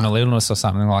got a terminal illness or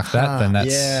something like that, then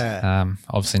that's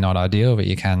obviously not ideal, but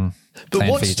you can But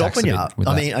what's stopping you?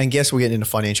 I mean, I guess we're getting into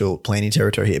financial planning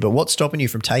territory here, but what's stopping you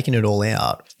from taking it all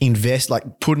out,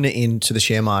 putting it into the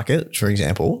share market, for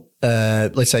example?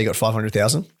 Let's say you got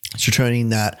 500,000. It's returning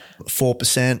that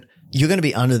 4%. You're going to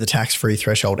be under the tax-free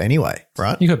threshold anyway,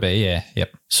 right? You could be, yeah.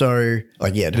 Yep. So,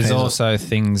 there's also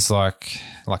things like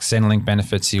Centrelink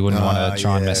benefits. You wouldn't want to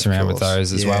try and mess around with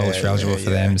those as well, which are eligible for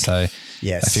them. So,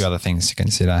 a few other things to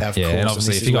consider. And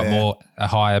obviously, if you've got a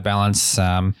higher balance,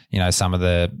 some of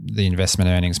the investment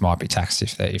earnings might be taxed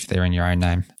if they're in your own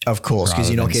name. Of course, because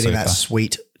you're not getting that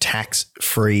sweet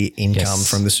tax-free income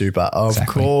from the super. Of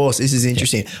course, this is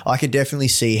interesting. I could definitely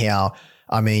see how.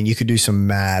 I mean, you could do some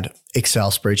mad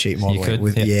Excel spreadsheet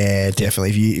modeling definitely.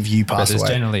 If you pass away.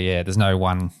 Generally, there's no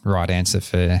one right answer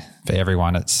for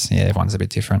everyone. It's everyone's a bit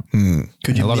different.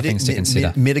 Could you a lot of things to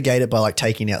consider. Mitigate it by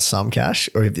taking out some cash,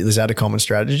 or is that a common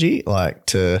strategy?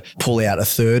 To pull out a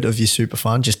third of your super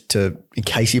fund just in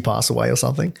case you pass away or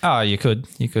something? Oh, you could.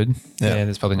 Yeah,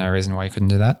 there's probably no reason why you couldn't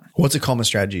do that. What's a common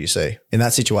strategy you see in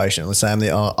that situation? Let's say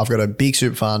I've got a big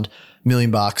super fund, $1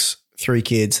 million, 3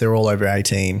 kids, they're all over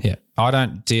 18. Yeah. I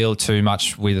don't deal too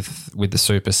much with the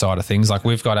super side of things.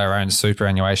 We've got our own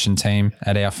superannuation team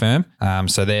at our firm.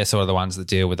 So they're sort of the ones that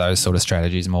deal with those sort of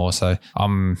strategies more. So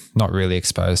I'm not really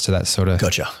exposed to that sort of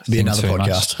Gotcha. Be another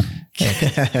podcast.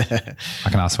 I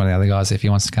can ask one of the other guys if he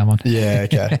wants to come on. Yeah,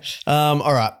 okay.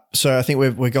 All right. So I think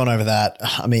we've gone over that.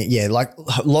 I mean, a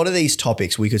lot of these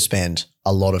topics we could spend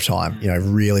a lot of time,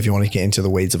 really, if you want to get into the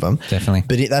weeds of them. Definitely.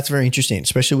 But that's very interesting,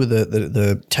 especially with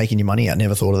the taking your money out.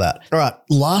 Never thought of that. All right.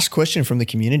 Last question from the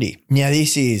community. Now,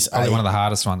 this is one of the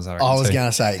hardest ones, I reckon. I was going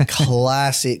to say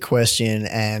classic question.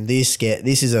 And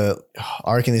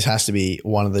I reckon this has to be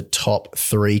one of the top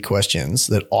 3 questions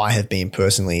that I have been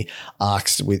personally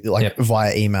asked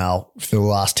via email for the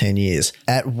last 10 years.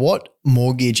 At what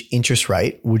mortgage interest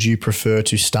rate would you prefer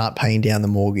to start paying down the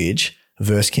mortgage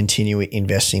versus continue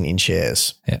investing in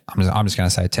shares? Yeah, I'm just going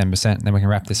to say 10%, then we can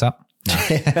wrap this up.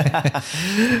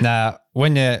 Now,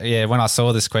 when I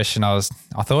saw this question, I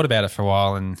thought about it for a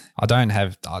while, and I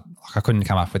couldn't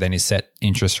come up with any set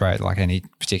interest rate, any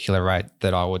particular rate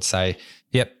that I would say,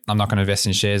 yep, I'm not going to invest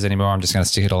in shares anymore. I'm just going to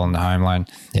stick it all on the home loan.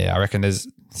 Yeah, I reckon there's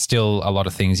still a lot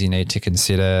of things you need to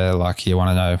consider. You want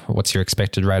to know what's your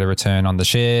expected rate of return on the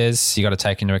shares. You got to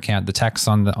take into account the tax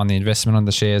on the investment on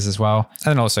the shares as well,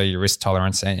 and also your risk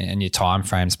tolerance and your time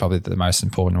frame is probably the most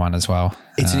important one as well.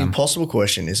 It's an impossible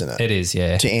question, isn't it? It is,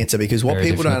 yeah, to answer, because what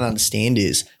people don't understand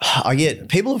is I get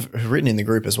people have written in the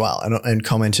group as well and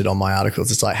commented on my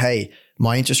articles. It's hey,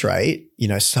 my interest rate,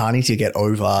 starting to get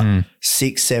over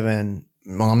 6, 7.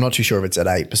 Well, I'm not too sure if it's at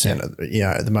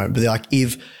 8%, at the moment, but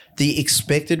if the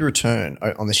expected return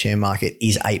on the share market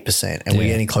is 8% and we're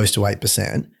getting close to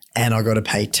 8%, and I got to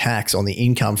pay tax on the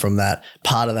income from that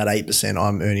part of that 8%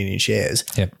 I'm earning in shares.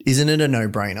 Yep. Isn't it a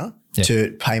no-brainer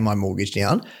to pay my mortgage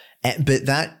down? But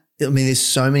there's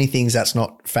so many things that's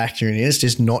not factoring in. It's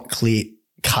just not clear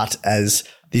cut as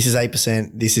this is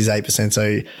 8%, this is 8%. So,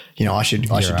 you know, I should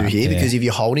do here because if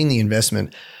you're holding the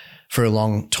investment for a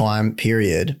long time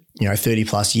period, you know, 30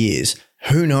 plus years,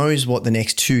 who knows what the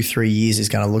next 2-3 years is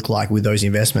going to look like with those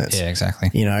investments. Yeah, exactly.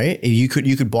 You know, you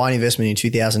could buy an investment in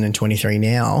 2023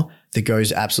 now that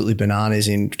goes absolutely bananas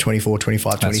in 24,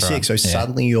 25, 26. Right. So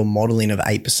suddenly you're modeling of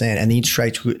 8% and the interest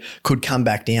rates could come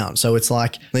back down. So it's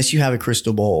like, unless you have a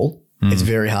crystal ball, it's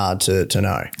very hard to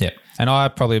know. Yeah. And I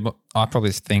probably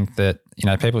think that, you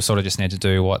know, people sort of just need to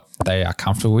do what they are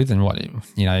comfortable with, and what,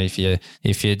 you know, if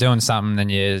you're doing something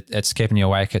and it's keeping you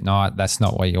awake at night, that's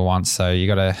not what you want. So you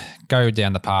got to go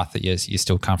down the path that you're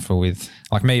still comfortable with.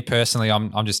 Like me personally,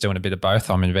 I'm just doing a bit of both.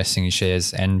 I'm investing in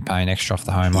shares and paying extra off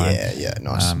the home loan. Yeah,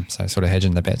 nice. So sort of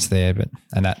hedging the bets there,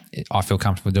 and that I feel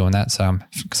comfortable doing that. So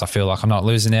because I feel like I'm not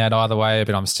losing out either way,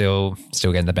 but I'm still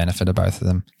getting the benefit of both of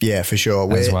them. Yeah, for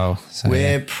sure. As well. So,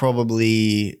 we're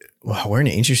probably. Well, we're in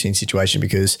an interesting situation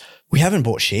because we haven't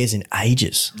bought shares in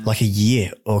ages, like a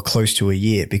year or close to a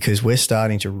year, because we're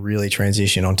starting to really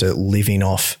transition onto living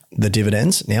off the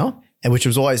dividends now, and which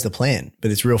was always the plan.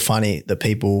 But it's real funny that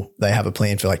they have a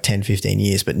plan for like 10, 15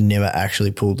 years, but never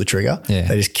actually pulled the trigger. Yeah.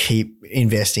 They just keep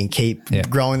investing, keep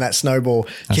growing that snowball,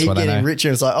 keep getting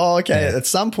richer. It's like, oh, okay, at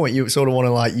some point you sort of want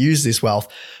to like use this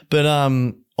wealth. But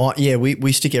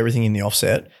we stick everything in the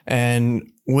offset,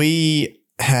 and we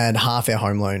had half our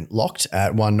home loan locked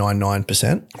at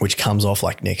 199%, which comes off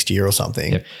like next year or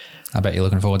something. Yep. I bet you're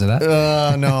looking forward to that.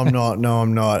 No,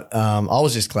 I'm not. I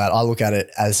was just glad. I look at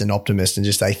it as an optimist and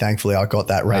just say, thankfully, I got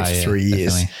that rate for 3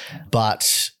 years. Definitely.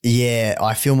 But yeah,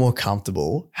 I feel more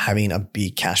comfortable having a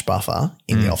big cash buffer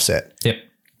in the offset. Yep.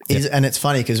 And it's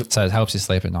funny because so it helps you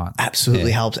sleep at night.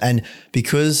 Absolutely helps. And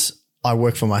because I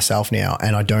work for myself now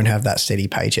and I don't have that steady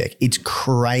paycheck, it's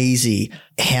crazy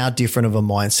how different of a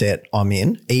mindset I'm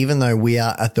in, even though we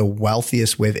are at the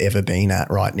wealthiest we've ever been at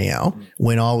right now.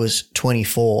 When I was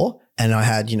 24 and I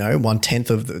had, 1/10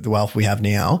 of the wealth we have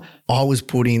now, I was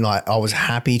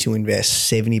happy to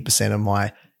invest 70% of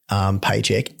my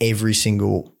paycheck every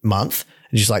single month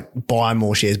and just like buy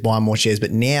more shares.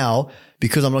 But now,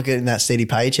 because I'm not getting that steady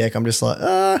paycheck, I'm just like,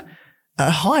 a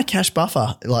high cash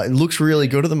buffer, like, it looks really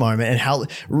good at the moment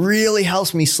and really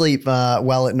helps me sleep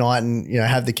well at night, and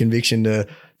have the conviction to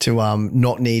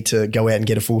not need to go out and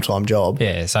get a full-time job.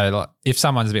 Yeah. So like, if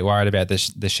someone's a bit worried about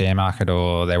the share market,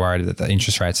 or they're worried that the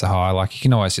interest rates are high, like, you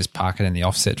can always just park it in the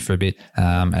offset for a bit.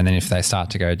 And then if they start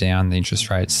to go down, the interest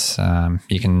rates,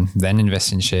 you can then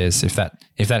invest in shares. If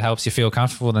that helps you feel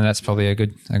comfortable, then that's probably a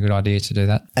good idea to do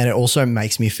that. And it also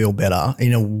makes me feel better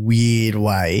in a weird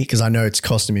way, because I know it's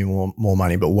costing me more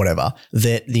money, but whatever,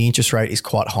 that the interest rate is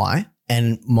quite high,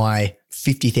 and my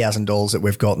 $50,000 that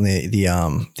we've got in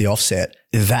the offset,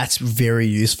 that's very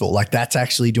useful. Like, that's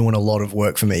actually doing a lot of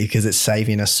work for me because it's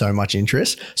saving us so much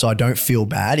interest. So I don't feel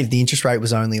bad. If the interest rate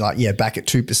was only back at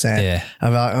 2%,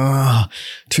 I'm like,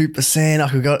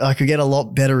 2%, I could get a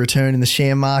lot better return in the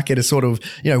share market. It's sort of,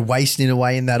 wasting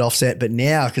away in that offset. But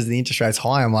now, because the interest rate's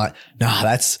high, I'm like, nah,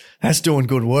 that's doing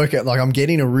good work. Like, I'm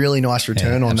getting a really nice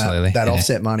return on that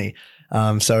offset money.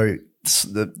 So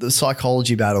the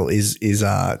psychology battle is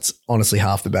it's honestly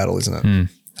half the battle, isn't it?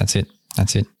 That's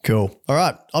it. Cool. All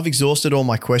right. I've exhausted all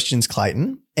my questions,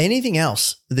 Clayton. Anything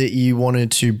else that you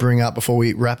wanted to bring up before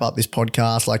we wrap up this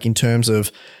podcast, like in terms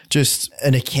of just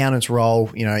an accountant's role,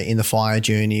 in the FIRE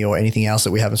journey, or anything else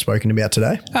that we haven't spoken about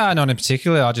today? Not in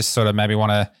particular. I just sort of maybe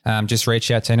want to just reach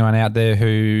out to anyone out there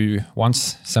who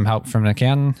wants some help from an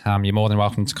accountant. You're more than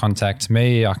welcome to contact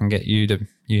me. I can get you,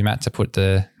 Matt, to put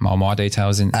my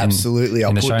details in. Absolutely.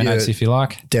 In the show notes if you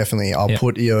like. Definitely. I'll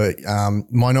put your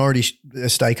minority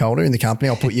stakeholder in the company.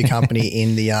 I'll put your company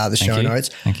in the show notes.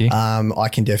 Thank you. I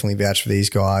can definitely vouch for these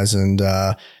guys. And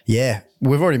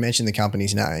we've already mentioned the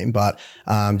company's name, but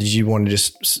did you want to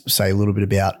just say a little bit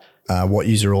about what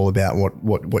you're all about,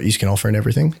 what you can offer and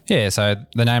everything? Yeah, so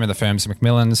the name of the firm's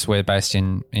McMillans. We're based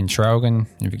in Traralgon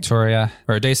in Victoria.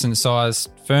 We're a decent sized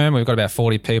firm. We've got about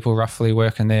 40 people roughly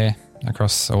working there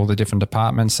across all the different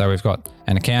departments. So we've got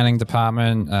an accounting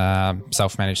department,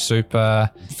 self-managed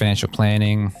super, financial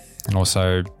planning, and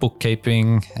also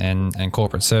bookkeeping and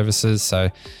corporate services. So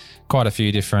quite a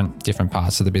few different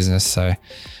parts of the business. So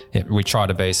yeah, we try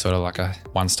to be sort of like a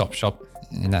one-stop shop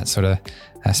in that sort of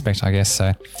aspect, I guess.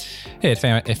 So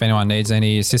yeah, if anyone needs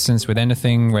any assistance with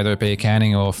anything, whether it be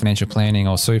accounting or financial planning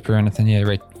or super or anything,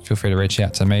 feel free to reach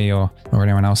out to me or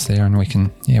anyone else there, and we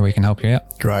can help you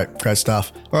out. Great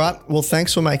stuff. All right. Well,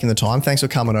 thanks for making the time. Thanks for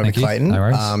coming over, Clayton. No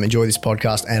worries. Enjoy this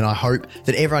podcast, and I hope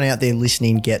that everyone out there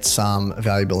listening gets some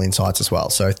valuable insights as well.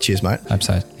 So cheers, mate. Hope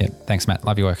so. Yeah. Thanks, Matt.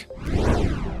 Love your work.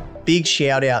 Big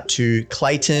shout out to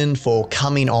Clayton for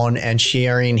coming on and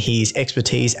sharing his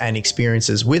expertise and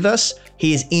experiences with us.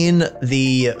 He is in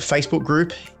the Facebook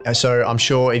group. So I'm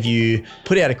sure if you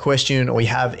put out a question or you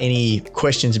have any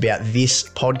questions about this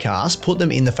podcast, put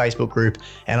them in the Facebook group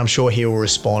and I'm sure he will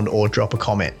respond or drop a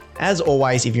comment. As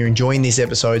always, if you're enjoying these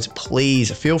episodes,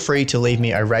 please feel free to leave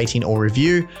me a rating or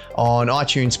review on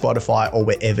iTunes, Spotify, or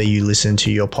wherever you listen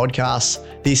to your podcasts.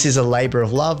 This is a labor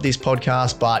of love, this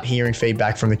podcast, but hearing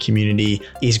feedback from the community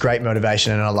is great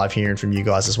motivation and I love hearing from you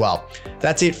guys as well.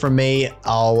 That's it from me.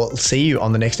 I'll see you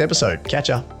on the next episode. Catch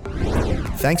ya.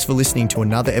 Thanks for listening to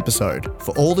another episode.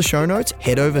 For all the show notes,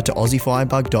 head over to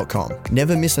AussieFirebug.com.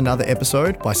 Never miss another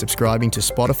episode by subscribing to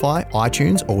Spotify,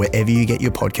 iTunes, or wherever you get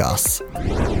your podcasts.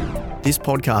 This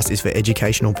podcast is for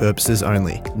educational purposes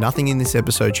only. Nothing in this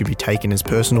episode should be taken as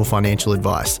personal financial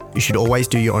advice. You should always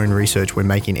do your own research when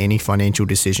making any financial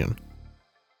decision.